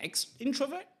I'm an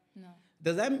introvert? No.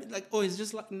 Does that mean, it's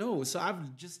just like, no. So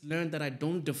I've just learned that I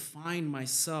don't define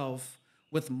myself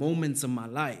with moments in my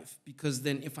life, because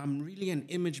then if I'm really an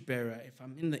image bearer, if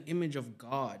I'm in the image of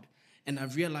God, and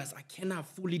I've realized I cannot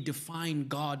fully define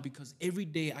God, because every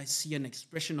day I see an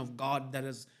expression of God that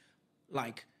is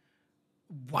like,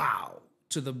 wow,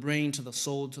 to the brain, to the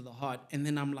soul, to the heart. And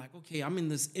then I'm like, okay, I'm in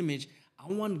this image.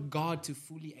 I want God to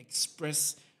fully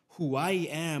express who I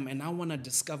am, and I want to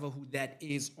discover who that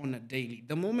is on a daily.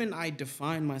 The moment I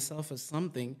define myself as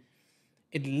something,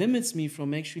 it limits me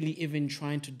from actually even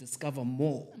trying to discover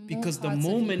more. Because the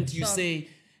moment you say,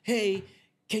 hey,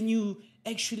 can you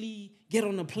actually get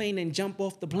on a plane and jump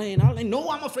off the plane? I'm like, no,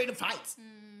 I'm afraid of heights.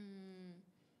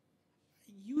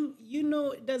 You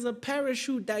know, there's a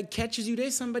parachute that catches you.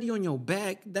 There's somebody on your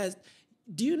back.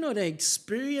 Do you know the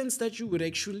experience that you would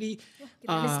actually...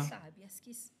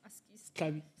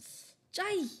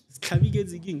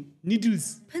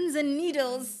 Needles. Pins and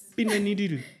needles. Pin and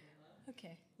needle.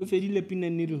 Okay. Pin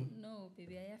and needle. No,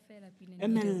 baby, I feel like pin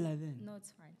and needle. No,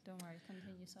 it's fine. Don't worry.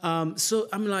 Continue. Sorry. So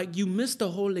I'm like, you missed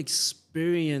the whole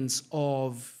experience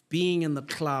of being in the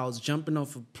clouds, jumping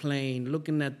off a plane,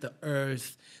 looking at the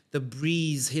earth, the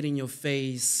breeze hitting your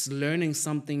face, learning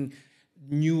something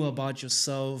new about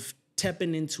yourself,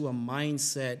 tapping into a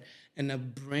mindset and a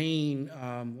brain,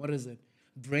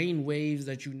 brain waves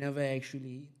that you never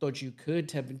actually thought you could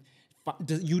tap in.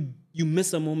 You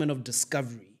miss a moment of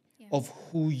discovery of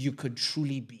who you could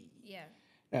truly be. Yeah.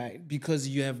 Right? Because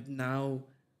you have now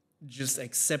just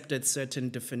accepted certain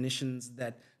definitions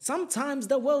that sometimes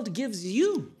the world gives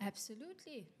you.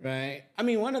 Absolutely. Right? I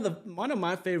mean, one of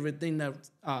my favorite things that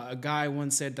a guy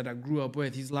once said that I grew up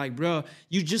with, he's like, bro,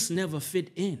 you just never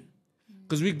fit in.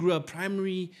 Because we grew up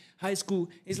primary, high school.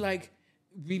 It's like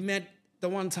we met the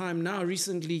one time now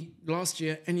recently, last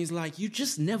year, and he's like, you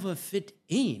just never fit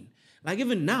in. Like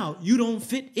even now, you don't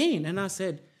fit in. And I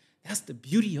said, that's the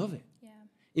beauty of it. Yeah.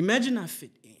 Imagine I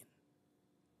fit in.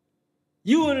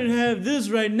 You wouldn't have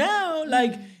this right now.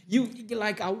 You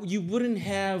wouldn't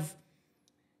have,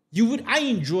 I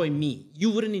enjoy me.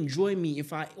 You wouldn't enjoy me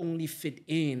if I only fit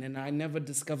in and I never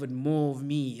discovered more of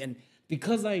me. And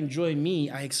because I enjoy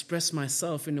me, I express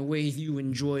myself in a way you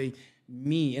enjoy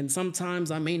me. And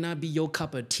sometimes I may not be your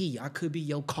cup of tea. I could be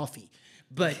your coffee.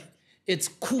 But it's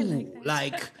cool. And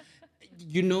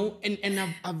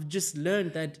I've just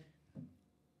learned that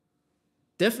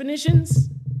definitions,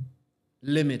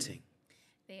 limiting.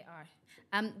 They are.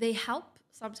 They help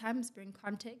sometimes bring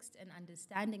context and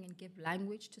understanding and give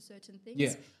language to certain things.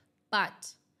 Yeah.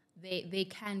 But they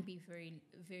can be very,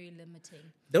 very limiting.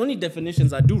 The only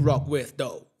definitions I do rock with,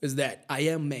 though, is that I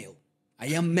am male. I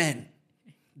am man.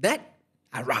 That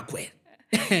I rock with.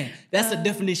 That's the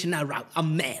definition I rock.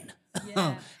 I'm man.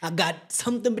 Yeah. I got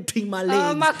something between my legs.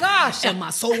 Oh my gosh. And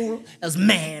my soul is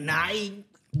man. I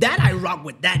rock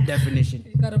with that definition.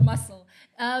 You got a muscle.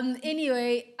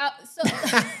 Anyway,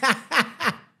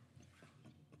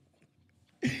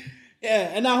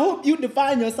 yeah, and I hope you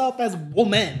define yourself as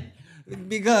woman.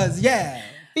 Because,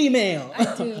 female.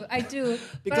 I do.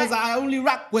 Because I only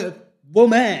rock with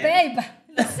woman. Babe,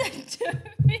 listen to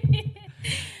me.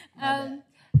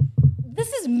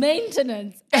 This is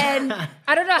maintenance. And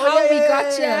I don't know how we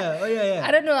got here. I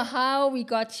don't know how we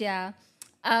got here.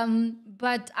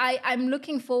 But I'm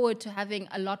looking forward to having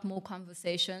a lot more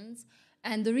conversations.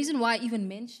 And the reason why I even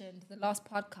mentioned the last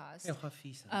podcast,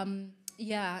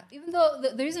 even though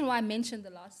the reason why I mentioned the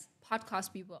last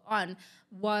podcast we were on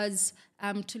was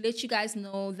to let you guys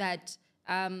know that,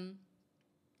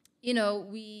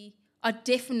 we are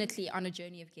definitely on a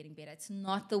journey of getting better. It's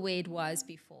not the way it was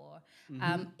before.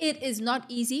 Mm-hmm. It is not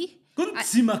easy.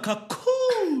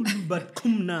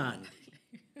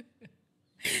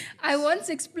 I once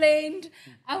explained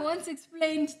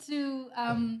to,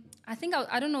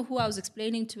 I don't know who I was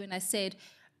explaining to, and I said,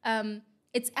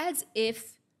 it's as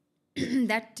if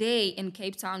that day in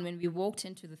Cape Town when we walked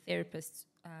into the therapist's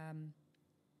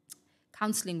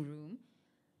counseling room,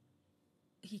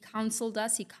 he counseled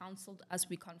us,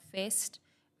 we confessed,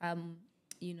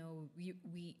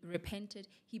 we repented,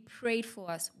 he prayed for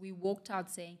us, we walked out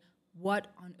saying, what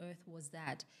on earth was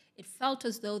that? It felt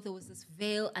as though there was this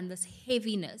veil and this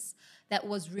heaviness that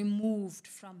was removed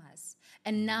from us.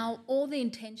 And now all the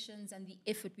intentions and the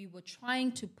effort we were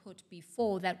trying to put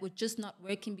before that were just not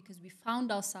working because we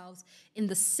found ourselves in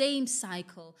the same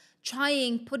cycle,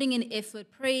 putting in effort,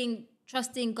 praying,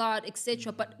 trusting God,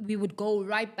 etc. But we would go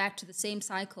right back to the same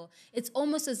cycle. It's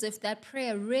almost as if that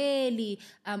prayer really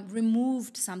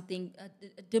removed something,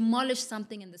 demolished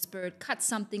something in the spirit, cut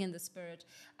something in the spirit.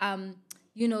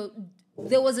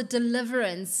 There was a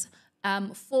deliverance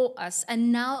for us.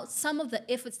 And now some of the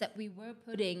efforts that we were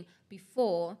putting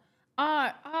before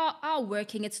are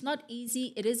working. It's not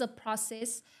easy. It is a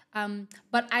process.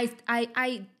 But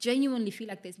I genuinely feel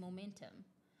like there's momentum.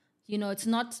 It's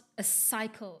not a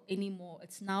cycle anymore.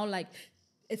 It's now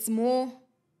it's more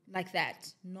like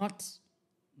that, not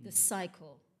the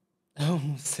cycle. I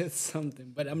almost said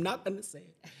something, but I'm not going to say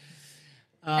it.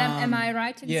 Am I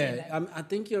right in saying that? I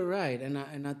think you're right.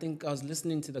 And I think I was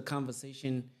listening to the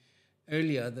conversation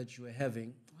earlier that you were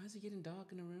having. Why is it getting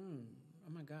dark in the room?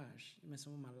 Oh my gosh, you're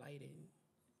messing with my lighting.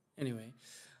 Anyway,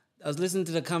 I was listening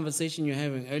to the conversation you're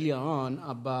having earlier on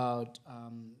about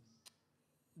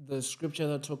the scripture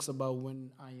that talks about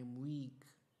when I am weak,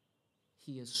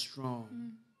 he is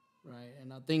strong, right?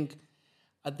 And I think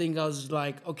I was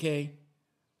like, okay,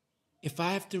 if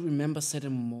I have to remember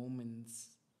certain moments,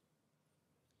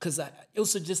 because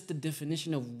also just the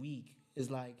definition of weak is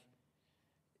like,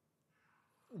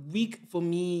 weak for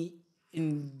me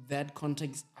in that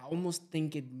context, I almost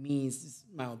think it means, this is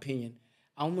my opinion,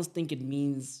 I almost think it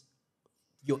means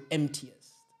you're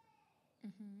emptiest.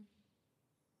 Mm-hmm.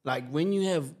 Like when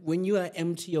you are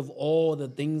empty of all the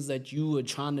things that you are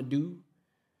trying to do,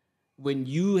 when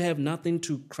you have nothing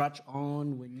to crutch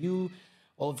on, when you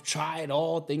have tried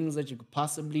all things that you could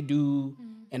possibly do,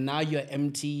 and now you're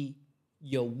empty,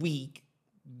 you're weak,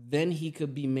 then he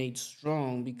could be made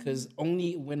strong, because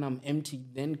only when I'm empty,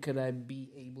 then could I be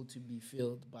able to be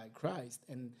filled by Christ,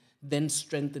 and then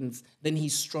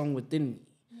he's strong within me.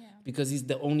 Yeah. Because he's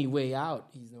the only way out.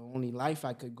 He's the only life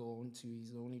I could go on to.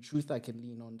 He's the only truth I can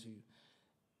lean on to.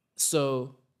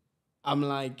 So I'm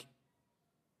like,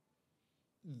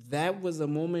 that was a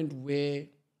moment where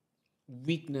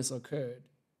weakness occurred,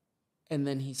 and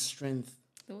then his strength.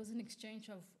 There was an exchange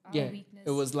of our weakness.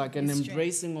 It was like an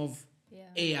embracing strength. of,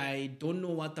 hey, I don't know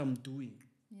what I'm doing.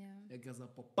 Yeah. Like as a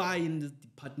papa in this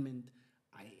department,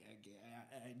 I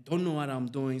don't know what I'm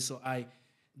doing. So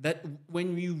that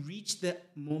when you reach that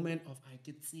moment of I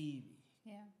could see,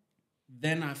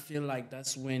 then I feel like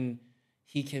that's when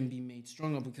he can be made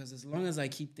stronger, because as long as I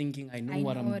keep thinking I know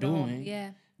what I'm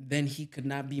doing, then he could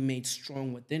not be made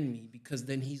strong within me, because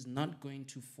then he's not going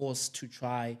to force to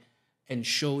try and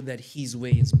show that his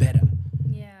way is better.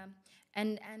 Yeah.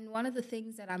 And one of the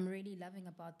things that I'm really loving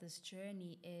about this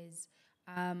journey is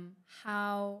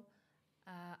how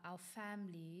our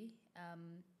family,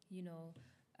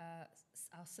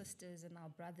 our sisters and our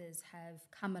brothers have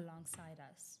come alongside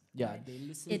us. Yeah, right? They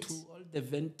listen to all the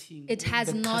venting. It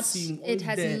has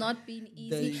not been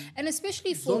easy, and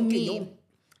especially for me,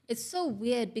 it's so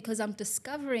weird because I'm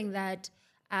discovering that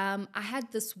I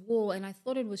had this wall, and I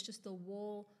thought it was just a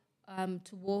wall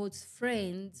towards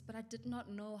friends, but I did not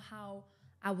know how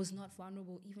I was not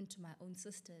vulnerable even to my own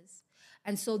sisters.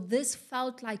 And so this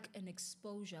felt like an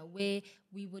exposure where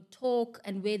we would talk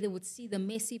and where they would see the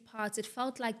messy parts. It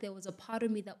felt like there was a part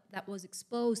of me that was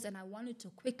exposed, and I wanted to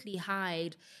quickly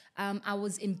hide. I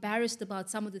was embarrassed about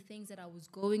some of the things that I was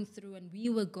going through and we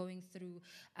were going through.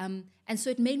 And so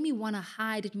it made me want to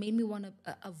hide. It made me want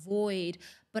to avoid.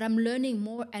 But I'm learning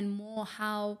more and more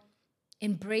how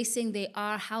embracing they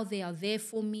are, how they are there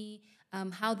for me,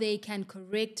 how they can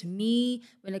correct me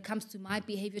when it comes to my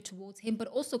behavior towards him, but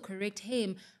also correct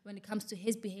him when it comes to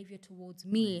his behavior towards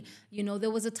me.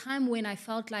 There was a time when I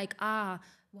felt like,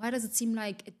 why does it seem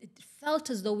like it felt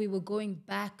as though we were going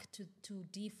back to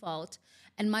default?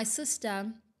 And my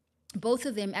sister, both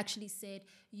of them actually said,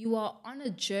 you are on a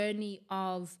journey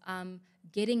of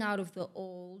getting out of the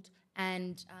old.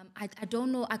 And I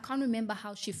don't know, I can't remember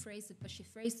how she phrased it, but she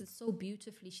phrased it so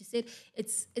beautifully. She said,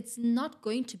 it's not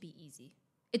going to be easy.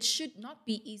 It should not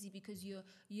be easy because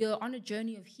you're on a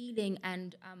journey of healing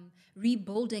and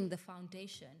rebuilding the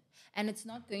foundation. And it's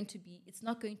not going to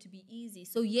be easy.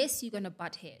 So yes, you're going to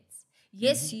butt heads.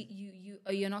 Yes,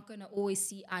 you're not going to always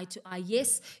see eye to eye.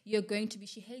 Yes, you're going to be.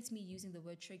 She hates me using the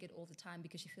word triggered all the time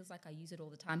because she feels like I use it all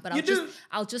the time. But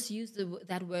I'll just use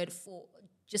that word for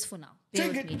now. Bear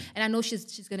with me. And I know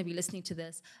she's going to be listening to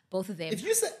this. Both of them.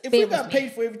 If we got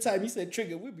paid for every time you said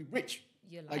trigger, we'd be rich.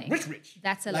 You're lying. Like rich.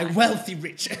 That's a lie. Like wealthy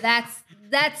rich. That's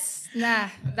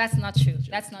not true.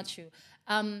 That's not true.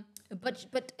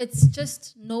 But it's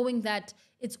just knowing that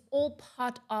it's all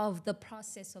part of the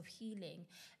process of healing.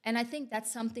 And I think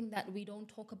that's something that we don't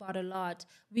talk about a lot.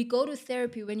 We go to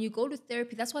therapy. When you go to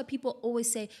therapy, that's why people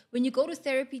always say, when you go to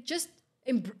therapy, just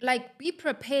be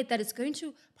prepared that it's going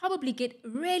to probably get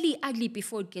really ugly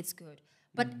before it gets good.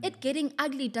 But it getting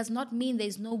ugly does not mean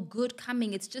there's no good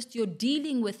coming. It's just you're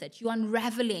dealing with it. You're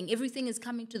unraveling. Everything is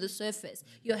coming to the surface.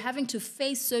 You're having to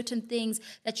face certain things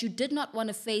that you did not want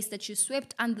to face, that you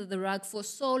swept under the rug for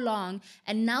so long,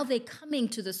 and now they're coming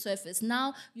to the surface.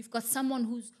 Now you've got someone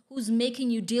who's making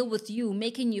you deal with you,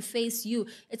 making you face you.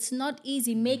 It's not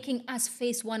easy making us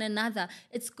face one another.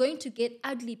 It's going to get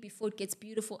ugly before it gets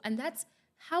beautiful. And that's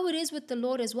how it is with the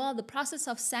Lord as well. The process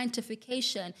of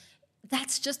sanctification,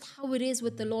 that's just how it is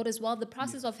with the Lord as well. The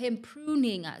process of him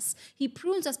pruning us. He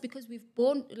prunes us because we've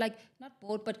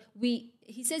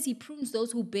he says he prunes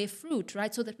those who bear fruit,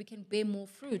 right? So that we can bear more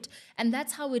fruit. And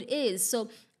that's how it is. So,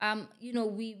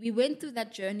 we went through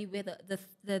that journey where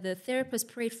the therapist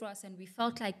prayed for us and we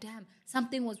felt like, damn,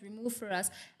 something was removed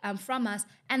from us.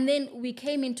 And then we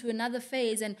came into another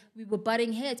phase and we were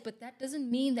butting heads. But that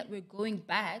doesn't mean that we're going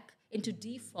back into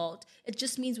default. It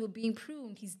just means we're being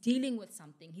pruned. He's dealing with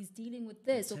something. He's dealing with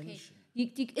this. Okay,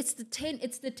 it's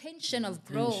the tension of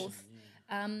growth.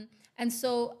 And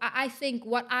so I think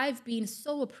what I've been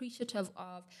so appreciative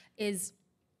of is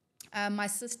my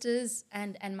sisters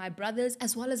and my brothers,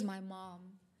 as well as my mom.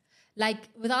 Like,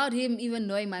 without him even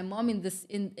knowing, my mom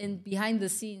in behind the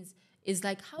scenes is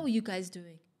like, how are you guys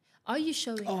doing? Are you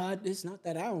showing up? It's not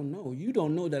that I don't know. You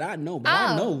don't know that I know, but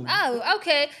I know. Oh,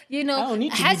 okay.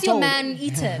 Has your man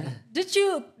eaten? Did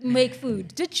you make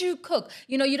food? Did you cook?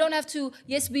 You don't have to.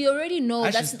 Yes, we already know.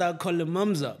 I should start calling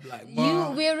mums up. Like,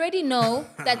 Mom. We already know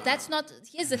that's not.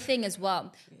 Here's the thing as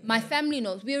well. My family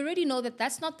knows. We already know that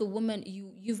that's not the woman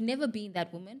you've never been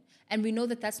that woman, and we know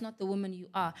that that's not the woman you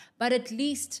are. But at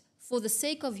least for the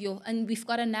sake of and we've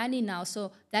got a nanny now,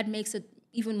 so that makes it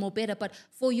even more better. But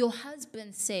for your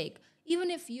husband's sake, even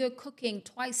if you're cooking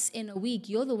twice in a week,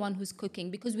 you're the one who's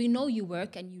cooking, because we know you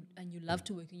work and you love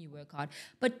to work and you work hard.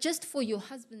 But just for your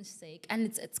husband's sake, and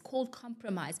it's called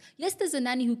compromise. Yes, there's a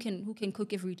nanny who can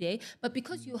cook every day, but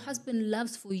because your husband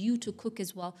loves for you to cook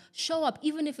as well, show up.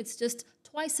 Even if it's just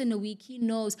twice in a week, he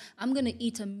knows I'm gonna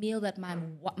eat a meal that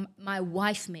my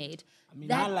wife made.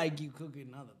 I like you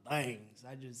cooking other things.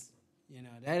 I just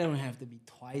that don't have to be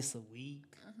twice a week.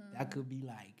 That could be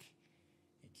like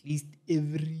at least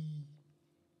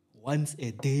once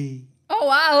a day. Oh,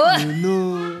 wow.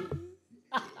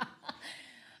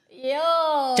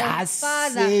 Yo, just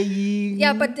Father. Saying.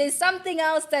 Yeah, but there's something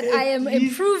else that I am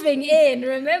improving in,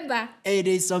 remember? Hey,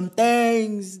 there's some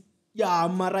things. Yeah,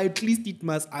 but at least it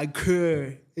must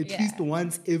occur at least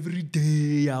once every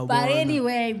day. But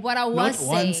anyway, what I was saying...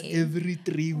 Not once every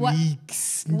 3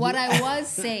 weeks. What I was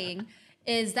saying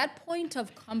is that point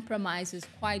of compromise is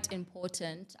quite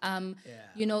important.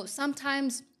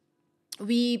 Sometimes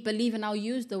we believe, and I'll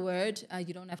use the word,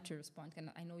 you don't have to respond,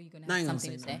 I know you're going to have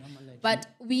something to say. But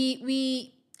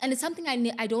and it's something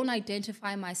I don't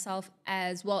identify myself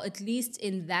as well, at least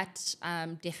in that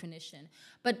definition.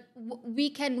 But we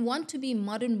can want to be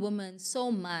modern women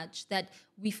so much that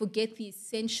we forget the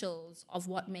essentials of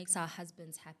what makes our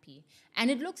husbands happy.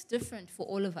 And it looks different for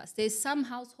all of us. There's some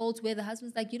households where the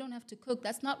husband's like, you don't have to cook.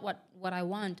 That's not what I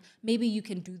want. Maybe you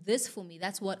can do this for me.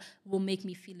 That's what will make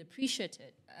me feel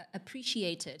appreciated.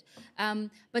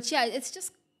 But yeah, it's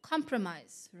just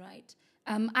compromise, right?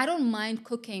 I don't mind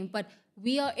cooking, but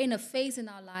we are in a phase in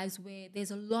our lives where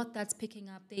there's a lot that's picking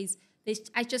up.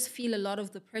 I just feel a lot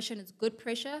of the pressure, and it's good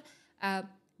pressure,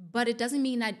 but it doesn't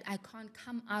mean I can't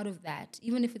come out of that,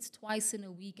 even if it's twice in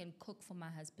a week and cook for my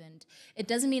husband. It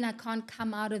doesn't mean I can't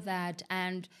come out of that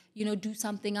and do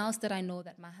something else that I know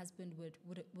that my husband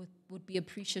would be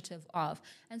appreciative of.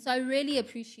 And so I really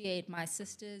appreciate my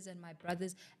sisters and my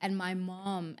brothers and my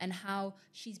mom, and how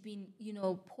she's been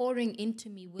pouring into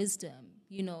me wisdom.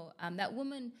 That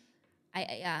woman,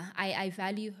 I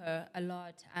value her a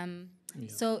lot.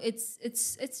 So it's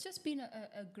just been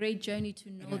a great journey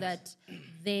to know that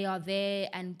they are there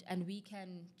and we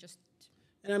can just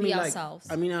be ourselves.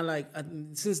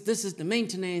 Since this is the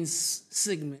maintenance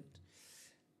segment,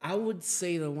 I would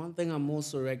say the one thing I'm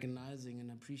also recognizing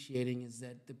and appreciating is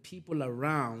that the people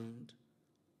around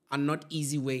are not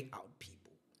easy way out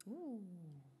people. Ooh.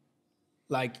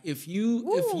 Like if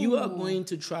you are going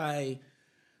to try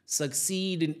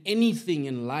succeed in anything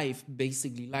in life,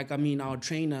 basically, our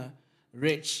trainer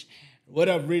Rich, what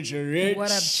up, Richard?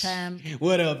 What up, champ?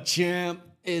 What up, champ?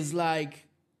 Is like,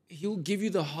 he'll give you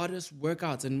the hardest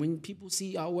workouts. And when people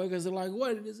see our workouts, they're like,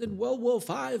 what, is it World War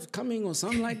V coming or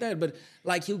something like that? But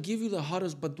he'll give you the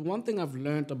hardest. But the one thing I've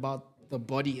learned about the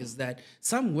body is that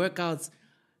some workouts,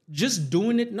 just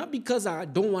doing it, not because I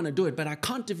don't want to do it, but I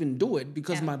can't even do it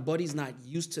because my body's not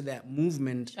used to that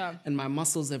movement, and my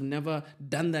muscles have never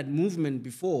done that movement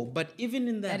before. But even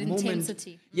in that moment,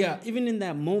 intensity. Even in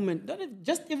that moment,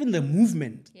 just even the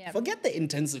movement, forget the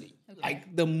intensity,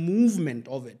 like the movement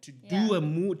of it, to do a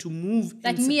move, to move.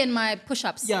 Like me and my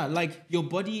push-ups. Yeah, like your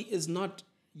body is not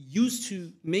used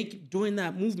to doing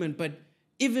that movement, but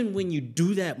even when you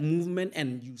do that movement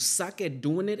and you suck at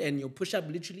doing it, and your push-up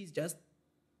literally is just,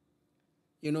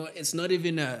 it's not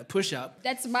even a push-up.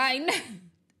 That's mine.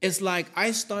 It's like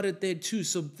I started there too.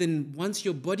 So then once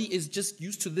your body is just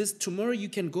used to this, tomorrow you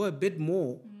can go a bit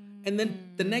more. And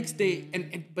then the next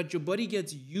day, but your body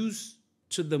gets used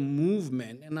to the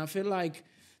movement. And I feel like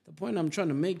the point I'm trying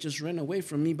to make just ran away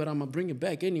from me, but I'm going to bring it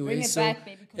back anyway. Bring it back,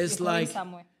 baby, because you're going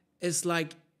somewhere. It's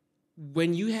like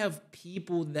when you have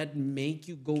people that make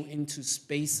you go into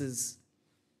spaces.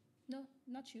 No,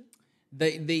 not you.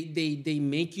 They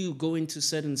make you go into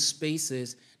certain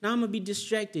spaces. Now I'm gonna be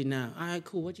distracted now. All right,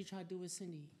 cool. What you try to do with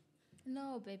Cindy?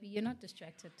 No, baby, you're not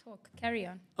distracted. Talk. Carry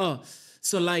on. Oh,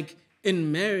 so like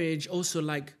in marriage, also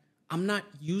like I'm not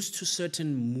used to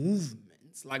certain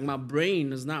movements. Like my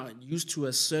brain is not used to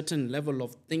a certain level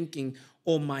of thinking,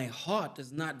 or my heart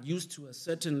is not used to a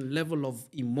certain level of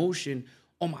emotion,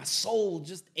 or my soul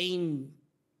just ain't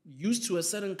used to a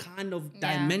certain kind of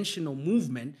dimensional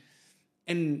movement.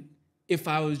 And if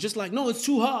I was just like, no, it's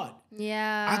too hard,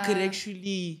 I could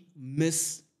actually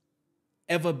miss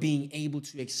ever being able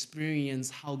to experience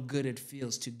how good it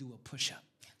feels to do a push-up.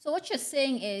 So what you're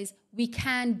saying is we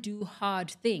can do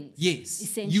hard things. Yes.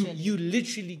 Essentially. You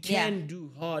literally can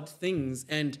do hard things,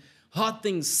 and hard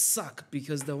things suck,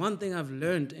 because the one thing I've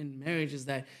learned in marriage is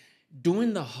that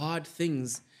doing the hard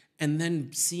things and then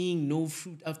seeing no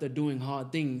fruit after doing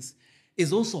hard things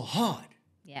is also hard.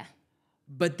 Yeah.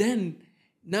 But then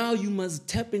now you must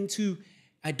tap into,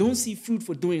 I don't see fruit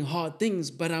for doing hard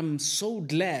things, but I'm so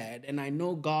glad, and I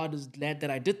know God is glad that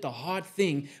I did the hard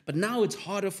thing, but now it's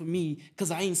harder for me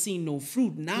because I ain't seen no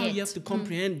fruit. Now you have to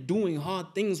comprehend doing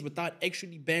hard things without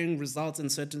actually bearing results in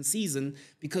certain season,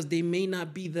 because they may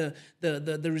not be the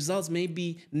results may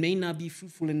not be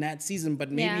fruitful in that season,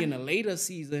 but maybe in a later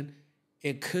season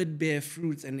it could bear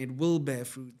fruits, and it will bear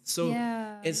fruit. So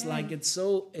it's like it's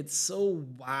so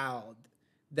wild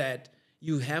that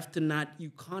you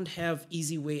can't have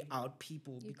easy way out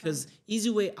people, because easy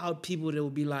way out people, they will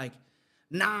be like,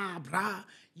 nah, brah,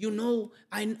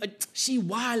 she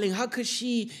wilding. How could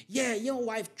she? Yeah, your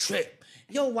wife trip.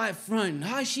 Your wife run.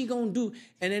 How's she gonna do?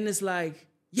 And then it's like,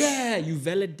 you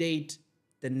validate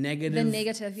the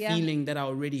negative feeling that I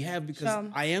already have, because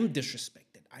I am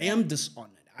disrespected. I am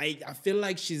dishonored. I feel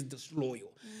like she's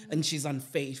disloyal and she's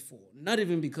unfaithful. Not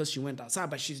even because she went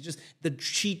outside, but she's just, the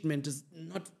treatment is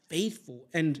not faithful.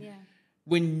 And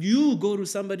when you go to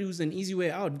somebody who's an easy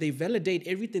way out, they validate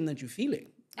everything that you're feeling.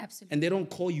 Absolutely. And they don't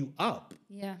call you up.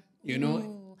 Yeah. You know?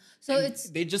 Ooh. So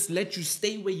they just let you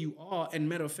stay where you are, and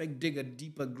matter of fact, dig a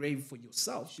deeper grave for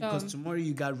yourself, because tomorrow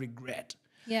you got regret.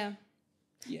 Yeah.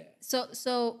 Yeah.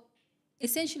 So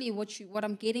essentially what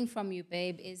I'm getting from you,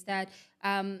 babe, is that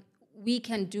we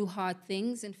can do hard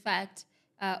things. In fact,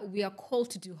 we are called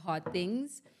to do hard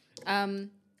things.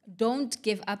 Don't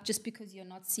give up just because you're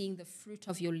not seeing the fruit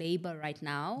of your labor right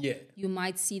now. Yeah. You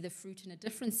might see the fruit in a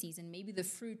different season. Maybe the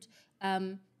fruit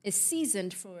is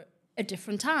seasoned for a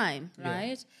different time,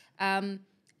 right?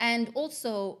 And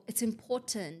also, it's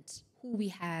important who we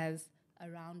have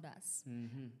around us.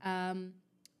 A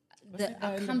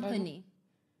company.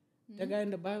 The guy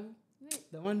in the Bible?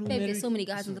 The one who Babe, there's so many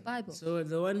guys in the Bible. So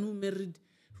the one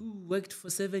who worked for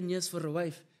 7 years for a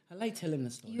wife. I like telling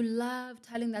the story. You love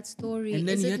telling that story. And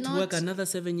then he had to work another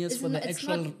 7 years for the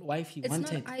actual wife he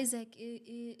wanted. It's not Isaac.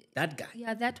 That guy.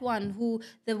 Yeah, that one who,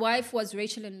 the wife was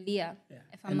Rachel and Leah,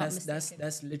 if I'm not mistaken.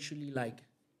 That's literally like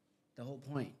the whole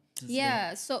point.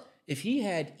 Yeah, so... If he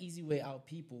had easy way out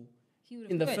people,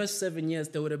 in the quit. first 7 years,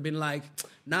 they would have been like,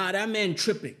 nah, that man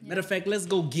tripping. Matter of fact, let's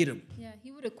go get him. Yeah,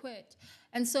 he would have quit.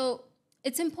 And so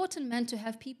it's important, man, to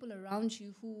have people around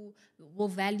you who will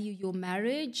value your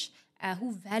marriage,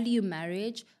 who value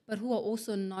marriage, but who are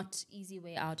also not easy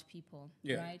way out people,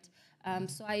 right?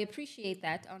 So I appreciate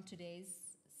that on today's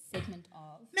segment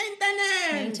of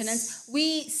maintenance.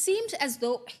 We seemed as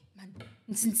though, man,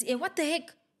 what the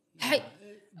heck? Hey,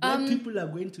 people are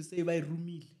going to say by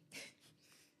Rumil.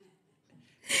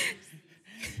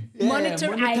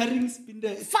 Monitoring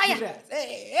fire.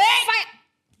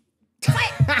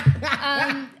 Fire.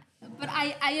 But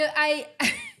I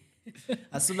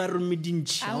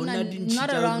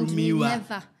not around me,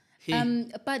 never.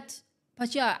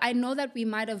 But yeah, I know that we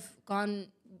might have gone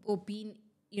or been,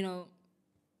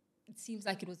 it seems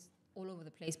like it was all over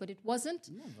the place, but it wasn't.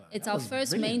 Never. It's That our was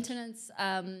first brilliant. maintenance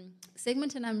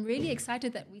segment, and I'm really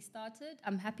excited that we started.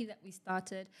 I'm happy that we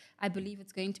started. I believe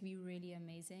it's going to be really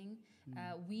amazing.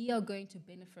 We are going to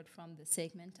benefit from the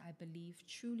segment, I believe,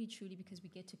 truly, because we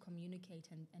get to communicate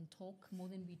and talk more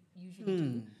than we usually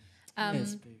do.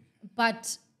 Yes, baby.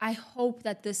 But I hope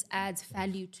that this adds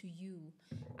value to you.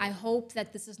 I hope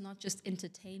that this is not just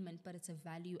entertainment, but it's a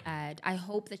value add. I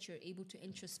hope that you're able to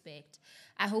introspect.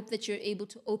 I hope that you're able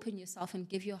to open yourself and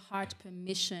give your heart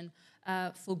permission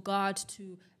for God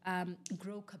to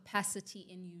grow capacity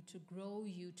in you, to grow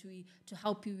you, to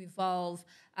help you evolve,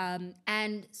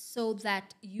 and so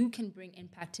that you can bring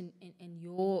impact in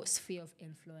your sphere of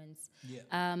influence.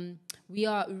 Yeah. We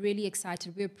are really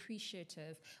excited. We're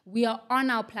appreciative. We are on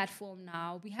our platform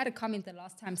now. We had a comment the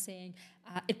last time saying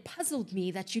it puzzled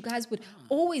me that you guys would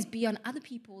always be on other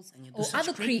people's or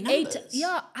other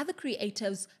other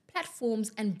creators'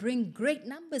 platforms and bring great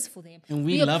numbers for them. And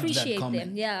we love appreciate that comment.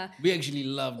 them. Yeah, we actually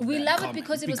loved. we that love comment it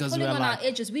because it was pulling on our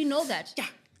edges. We know that. Yeah.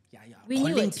 We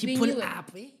knew Calling it. We people knew it.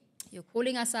 up. You're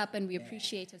calling us up and we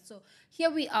appreciate it. So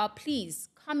here we are. Please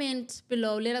comment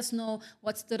below. Let us know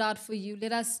what stood out for you.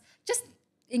 Let us just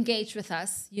engage with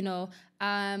us,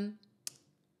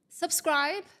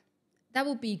 subscribe. That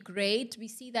would be great. We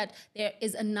see that there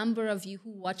is a number of you who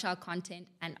watch our content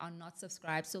and are not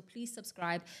subscribed. So please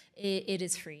subscribe. It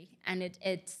is free, and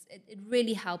it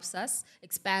really helps us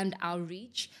expand our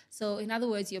reach. So in other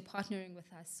words, you're partnering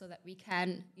with us so that we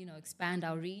can, expand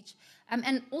our reach.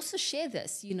 And also share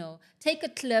this, take a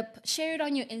clip, share it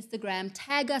on your Instagram,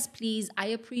 tag us, please. I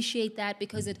appreciate that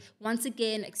because it, once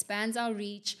again, expands our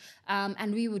reach.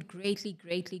 And we would greatly,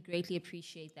 greatly, greatly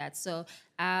appreciate that. So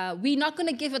we're not going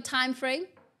to give a time frame,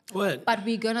 but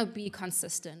we're going to be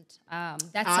consistent.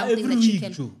 That's something that you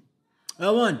can... I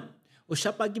want.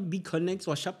 Washapaki big connects,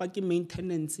 washapaki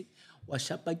maintenance,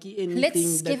 washapaki anything.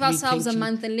 Let's give ourselves a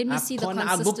month and let me see the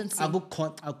consistency.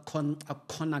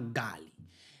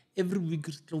 Every week,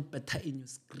 it's better in your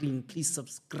screen. Please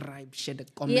subscribe, share the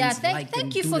comments. Yeah, like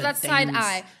thank you for that side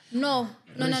eye. No.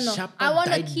 I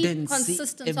want to keep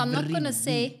consistent. So I'm not going to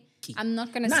say a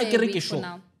week for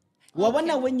now.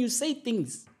 Okay. When you say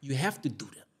things, you have to do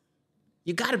them.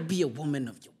 You got to be a woman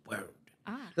of your word.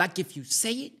 Like if you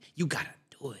say it, you got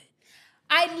to do it.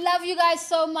 I love you guys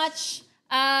so much.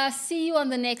 See you on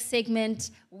the next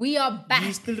segment. We are back.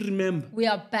 You still remember? We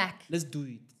are back. Let's do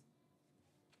it.